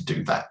facility to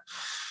do that.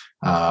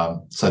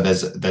 So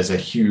there's a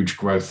huge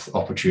growth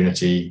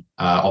opportunity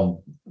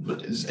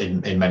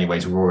in many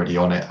ways. We're already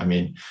on it. I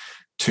mean,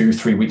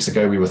 2-3 weeks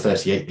ago, we were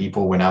 38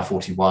 people. We're now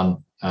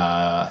 41.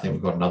 I think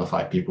we've got another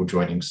 5 people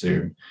joining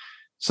soon.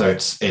 So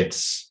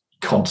it's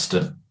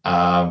constant,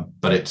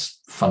 but it's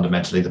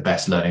fundamentally the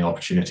best learning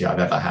opportunity I've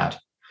ever had.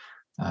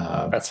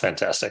 That's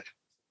fantastic.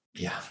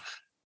 Yeah.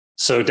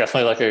 So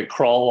definitely like a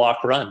crawl,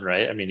 walk, run,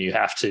 right? I mean, you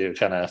have to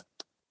kind of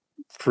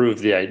prove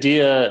the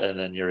idea, and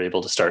then you're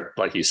able to start,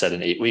 like you said,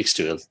 in 8 weeks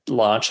to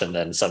launch, and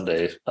then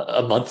someday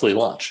a monthly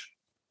launch.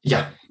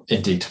 Yeah,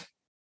 indeed.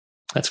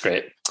 That's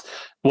great.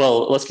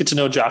 Well, let's get to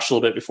know Josh a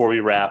little bit before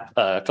we wrap.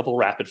 A couple of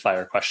rapid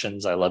fire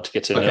questions. I love to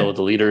get to know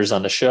the leaders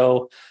on the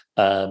show.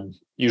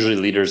 Usually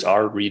leaders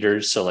are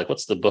readers. So like,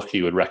 what's the book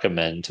you would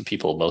recommend to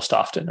people most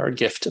often, or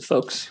gift to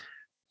folks?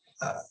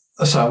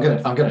 So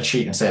I'm gonna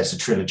cheat and say it's a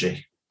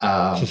trilogy.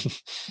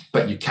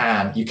 But you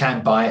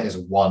can buy it as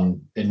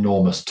one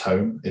enormous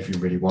tome if you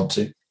really want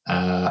to.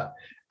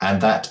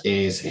 And that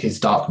is His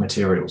Dark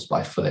Materials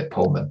by Philip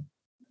Pullman.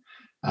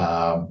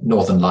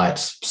 Northern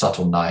Lights,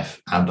 Subtle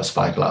Knife, Amber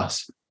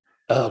Spyglass.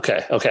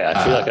 Okay.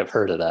 I feel like I've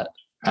heard of that.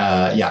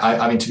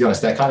 I mean, to be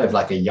honest, they're kind of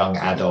like a young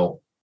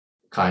adult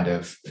kind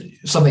of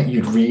something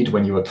you'd read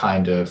when you were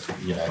kind of,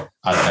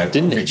 I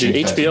don't know. Did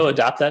HBO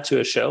adapt that to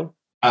a show?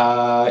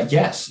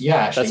 Yes. Yeah,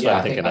 actually. That's what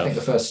I'm thinking of. I think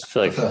the first, I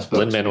feel like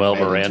Lin-Manuel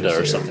Miranda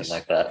or something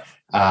like that.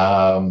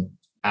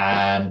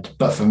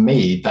 But for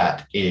me,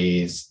 that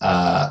is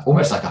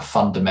almost like a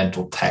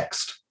fundamental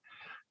text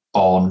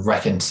on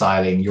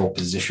reconciling your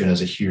position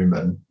as a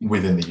human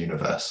within the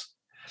universe.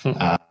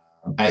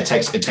 And it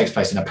takes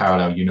place in a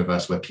parallel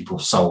universe where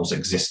people's souls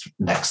exist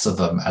next to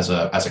them as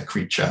a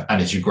creature.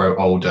 And as you grow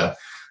older,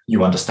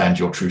 you understand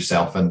your true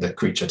self, and the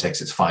creature takes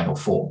its final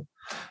form.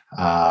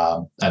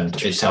 And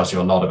it tells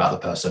you a lot about the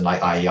person,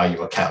 like, are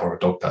you a cat or a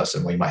dog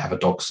person? Well, you might have a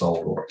dog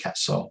soul or a cat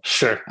soul.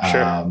 Sure.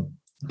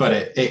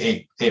 But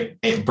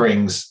it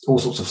brings all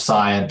sorts of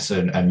science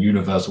and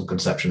universal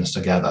conceptions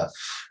together.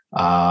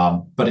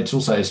 But it's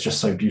just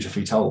so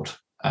beautifully told.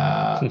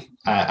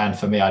 And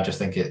for me, I just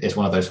think it's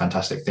one of those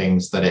fantastic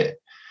things that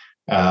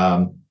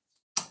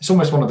it's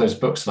almost one of those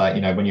books, like,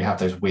 when you have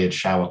those weird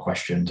shower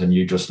questions and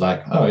you just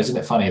like, oh, isn't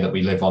it funny that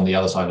we live on the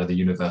other side of the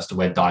universe to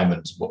where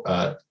dinosaurs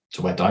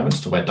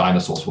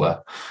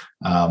were,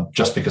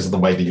 just because of the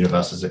way the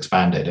universe has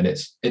expanded. And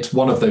it's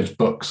one of those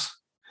books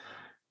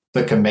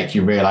that can make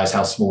you realize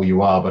how small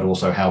you are, but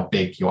also how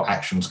big your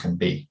actions can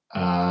be.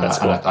 That's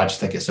cool. And I just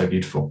think it's so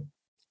beautiful.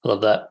 I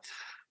love that.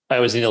 I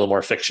always need a little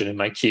more fiction in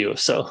my queue,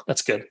 so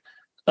that's good.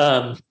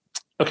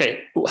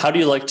 Okay, how do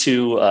you like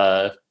to?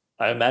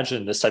 I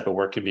imagine this type of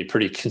work can be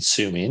pretty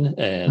consuming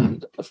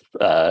and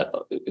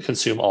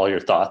consume all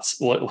your thoughts.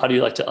 How do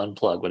you like to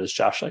unplug? What does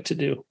Josh like to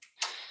do?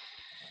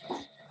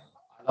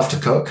 I love to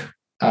cook.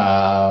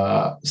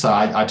 So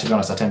I, to be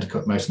honest, I tend to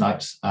cook most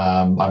nights.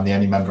 I'm the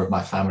only member of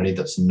my family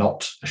that's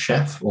not a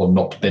chef or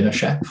not been a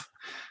chef.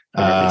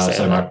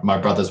 So my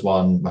brother's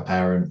one, my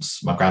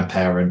parents, my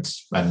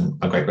grandparents, and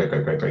my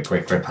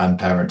great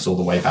grandparents all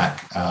the way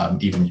back,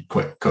 even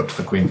cooked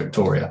for Queen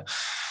Victoria.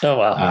 Oh,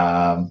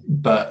 wow.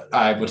 But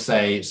I would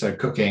say, so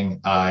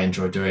cooking, I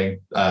enjoy doing,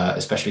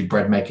 especially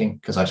bread making,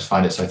 because I just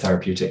find it so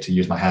therapeutic to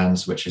use my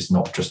hands, which is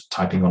not just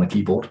typing on a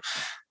keyboard.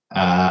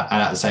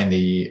 And at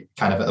the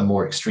kind of at the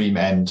more extreme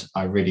end,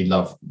 I really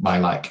love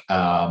my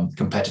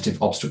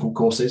competitive obstacle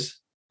courses.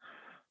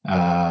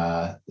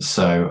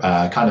 So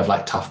kind of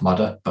like Tough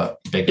Mudder, but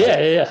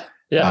bigger.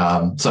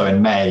 Yeah. So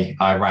in May,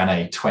 I ran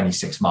a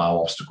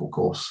 26-mile obstacle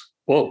course.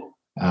 Whoa.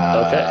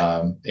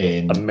 Okay.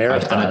 In a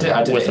marathon,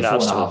 I did with it in an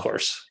obstacle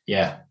course.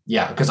 Yeah,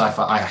 because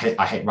I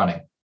hate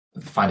running.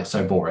 I find it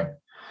so boring.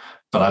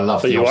 But I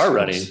love. But you are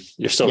running.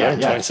 You're still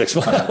running 26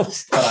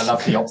 miles. But I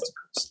love the obstacles.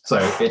 So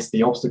it's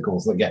the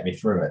obstacles that get me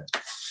through it.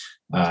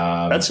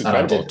 That's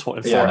incredible.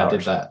 24 hours. I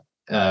did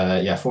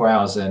that. 4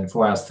 hours and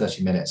 4 hours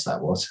 30 minutes.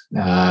 That was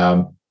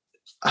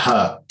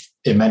hurt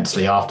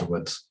immensely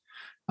afterwards.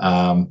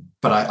 But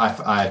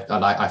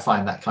I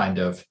find that kind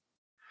of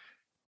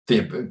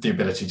the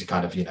ability to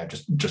kind of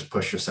just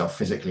push yourself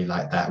physically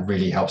like that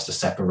really helps to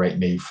separate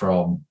me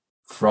from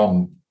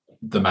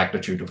the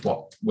magnitude of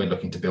what we're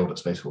looking to build at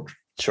Space Forge.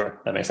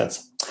 Sure, that makes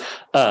sense.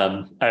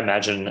 I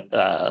imagine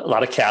a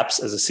lot of caps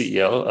as a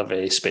CEO of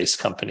a space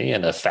company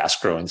and a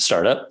fast-growing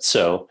startup.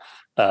 So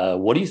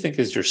what do you think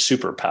is your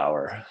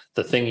superpower,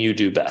 the thing you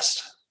do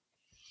best?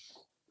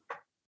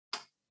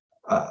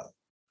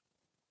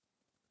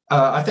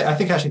 I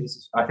think actually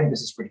this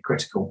is pretty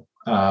critical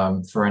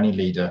for any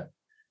leader,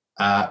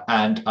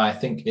 and I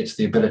think it's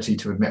the ability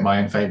to admit my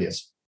own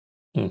failures.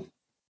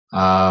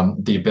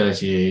 The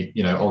ability,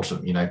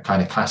 ultimately,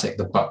 kind of classic,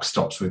 the buck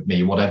stops with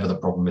me. Whatever the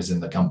problem is in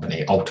the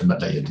company,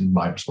 ultimately, it is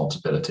my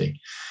responsibility.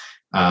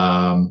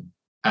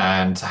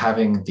 And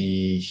having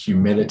the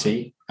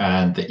humility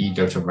and the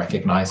ego to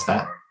recognize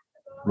that,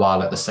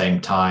 while at the same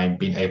time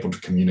being able to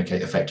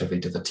communicate effectively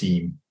to the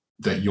team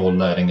that you're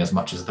learning as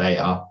much as they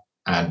are,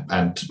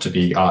 and to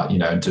be,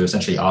 and to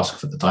essentially ask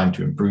for the time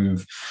to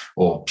improve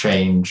or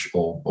change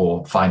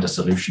or find a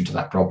solution to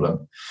that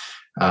problem.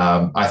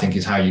 I think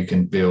is how you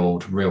can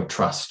build real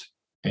trust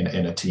in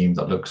a team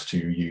that looks to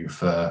you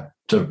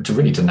to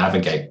really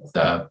navigate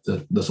the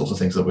sorts of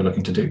things that we're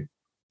looking to do.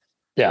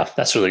 Yeah,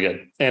 that's really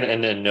good.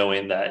 And then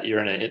knowing that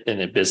you're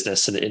in a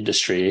business and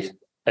industry,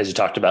 as you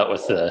talked about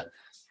with the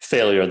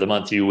failure of the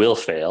month, you will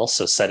fail.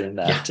 So setting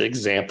that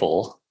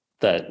example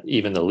that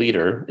even the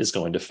leader is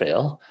going to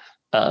fail,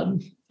 I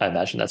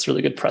imagine that's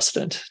really good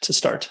precedent to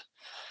start.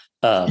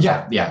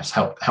 It's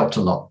helped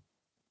a lot.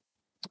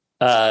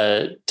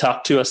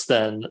 Talk to us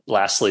then.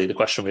 Lastly, the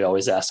question we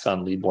always ask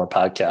on Lead More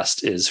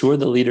podcast is, who are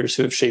the leaders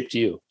who have shaped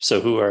you?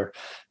 So who are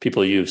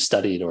people you've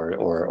studied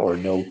or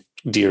know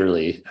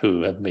dearly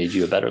who have made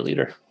you a better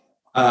leader?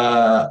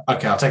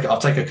 Okay, I'll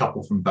take a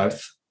couple from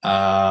both.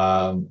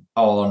 On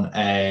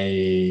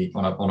a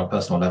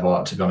personal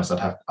level, to be honest,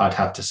 I'd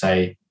have to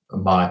say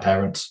my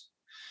parents.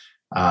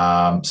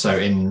 So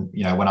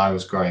when I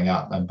was growing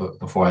up and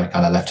before I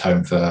kind of left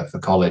home for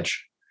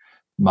college,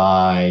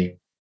 my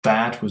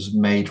dad was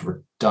made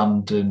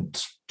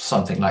redundant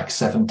something like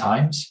 7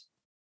 times.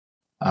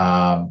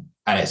 And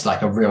it's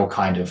like a real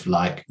kind of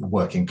like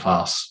working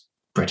class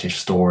British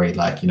story.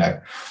 Like,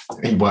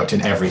 he worked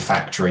in every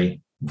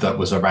factory that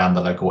was around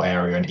the local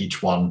area, and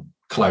each one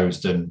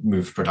closed and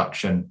moved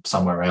production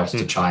somewhere else,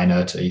 to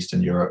China, to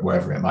Eastern Europe,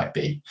 wherever it might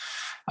be.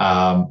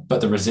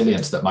 But the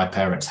resilience that my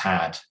parents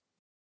had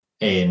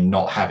in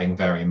not having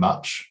very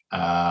much,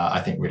 I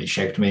think really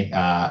shaped me.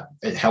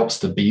 It helps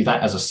to be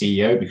that as a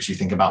CEO, because you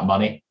think about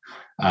money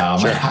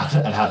and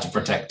how to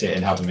protect it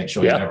and how to make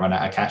sure you don't run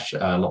out of cash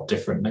a lot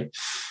differently.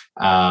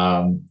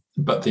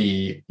 But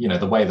the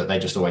way that they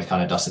just always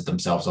kind of dusted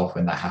themselves off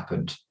when that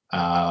happened,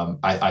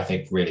 I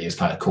think really is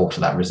kind of core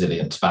to that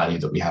resilience value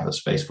that we have at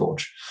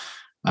SpaceForge.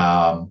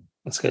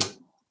 That's good.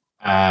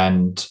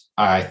 And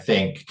I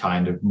think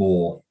kind of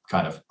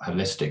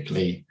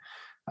holistically,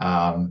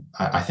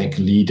 I think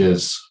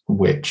leaders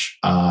which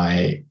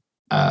I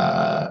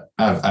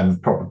am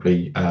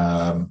probably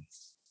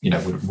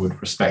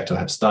would respect or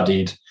have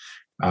studied.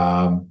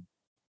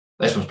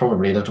 This was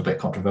probably a little bit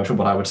controversial,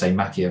 but I would say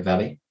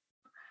Machiavelli,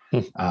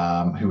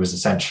 who was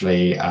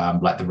essentially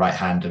like the right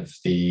hand of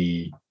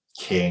the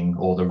king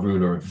or the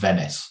ruler of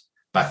Venice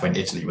back when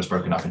Italy was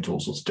broken up into all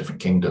sorts of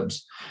different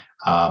kingdoms.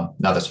 Now,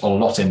 there's a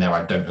lot in there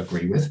I don't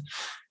agree with,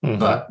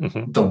 but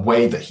the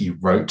way that he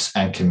wrote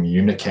and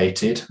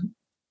communicated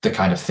the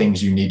kind of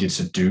things you needed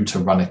to do to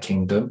run a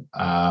kingdom,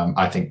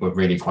 I think were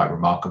really quite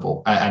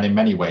remarkable, and in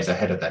many ways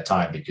ahead of their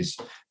time, because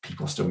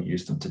people still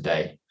use them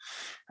today.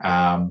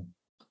 And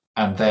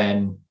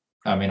then,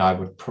 I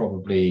would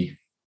probably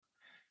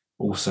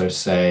also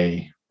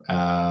say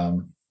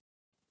it'd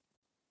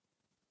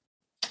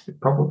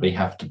probably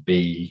have to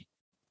be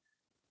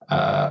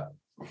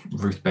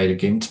Ruth Bader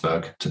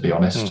Ginsburg, to be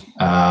honest.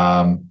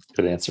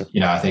 Good answer.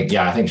 I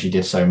think she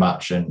did so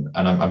much, and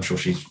I'm sure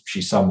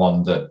she's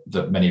someone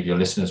that many of your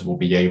listeners will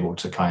be able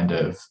to kind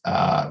of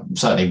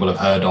certainly will have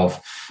heard of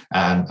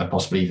and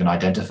possibly even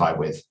identify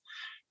with.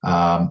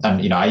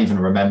 And I even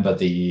remember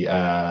the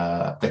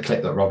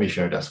clip that Robbie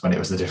showed us when it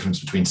was the difference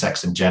between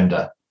sex and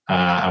gender,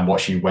 and what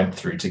she went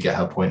through to get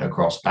her point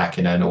across back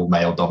in an all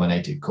male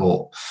dominated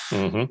court.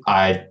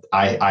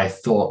 I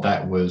thought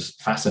that was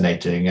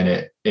fascinating,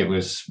 and it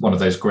was one of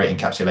those great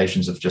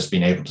encapsulations of just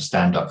being able to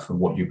stand up for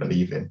what you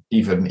believe in,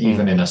 even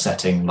in a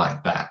setting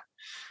like that,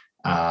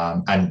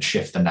 and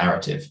shift the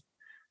narrative.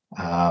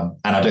 And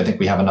I don't think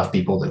we have enough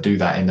people that do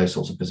that in those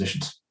sorts of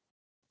positions.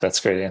 That's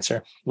a great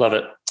answer. Love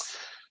it.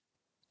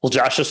 Well,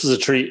 Josh, this was a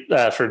treat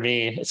for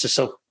me. It's just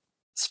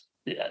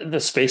the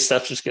space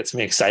stuff just gets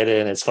me excited,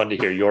 and it's fun to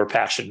hear your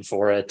passion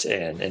for it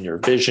and your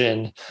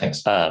vision.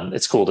 Thanks.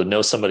 It's cool to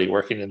know somebody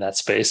working in that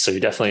space. So you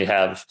definitely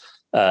have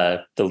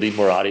the Lead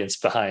More audience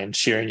behind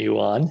cheering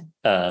you on.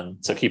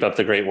 So keep up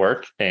the great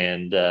work.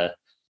 And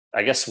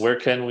I guess where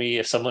can we,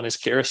 if someone is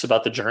curious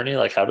about the journey,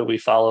 like how do we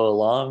follow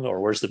along,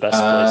 or where's the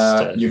best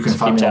place to you can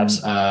find me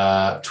tabs?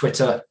 On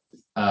Twitter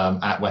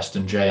at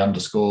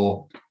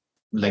WestonJ_,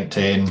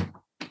 LinkedIn,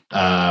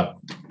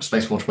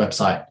 SpaceForge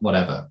website,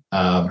 whatever.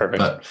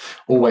 But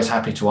always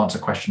happy to answer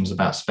questions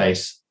about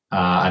space.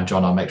 And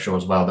John, I'll make sure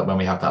as well that when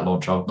we have that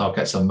launch, I'll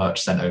get some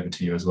merch sent over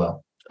to you as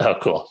well. Oh,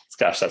 cool.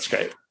 Gosh, that's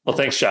great. Well,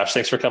 thanks, Josh.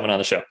 Thanks for coming on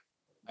the show.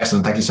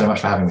 Excellent. Thank you so much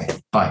for having me.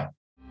 Bye.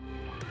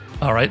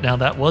 All right. Now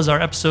that was our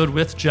episode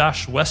with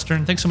Josh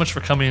Western. Thanks so much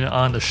for coming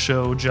on the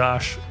show,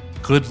 Josh.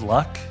 Good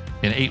luck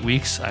In 8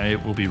 weeks, I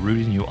will be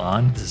rooting you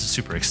on. This is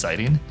super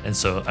exciting. And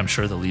so I'm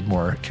sure the Lead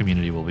More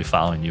community will be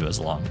following you as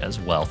long as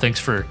well. Thanks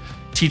for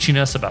teaching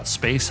us about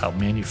space, how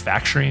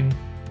manufacturing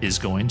is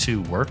going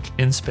to work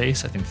in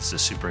space. I think this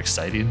is super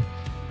exciting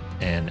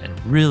and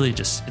really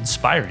just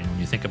inspiring when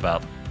you think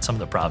about some of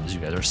the problems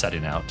you guys are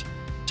setting out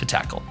to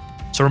tackle.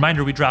 So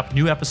reminder, we drop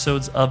new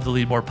episodes of the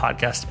Lead More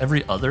podcast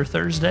every other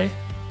Thursday.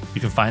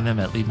 You can find them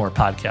at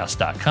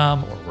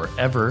leadmorepodcast.com or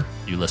wherever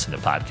you listen to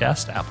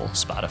podcasts, Apple,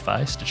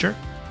 Spotify, Stitcher.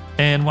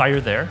 And while you're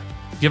there,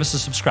 give us a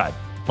subscribe,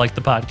 like the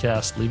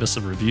podcast, leave us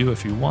a review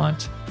if you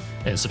want,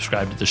 and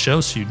subscribe to the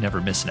show so you never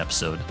miss an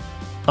episode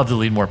of the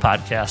Lead More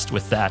podcast.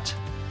 With that,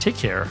 take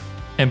care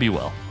and be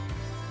well.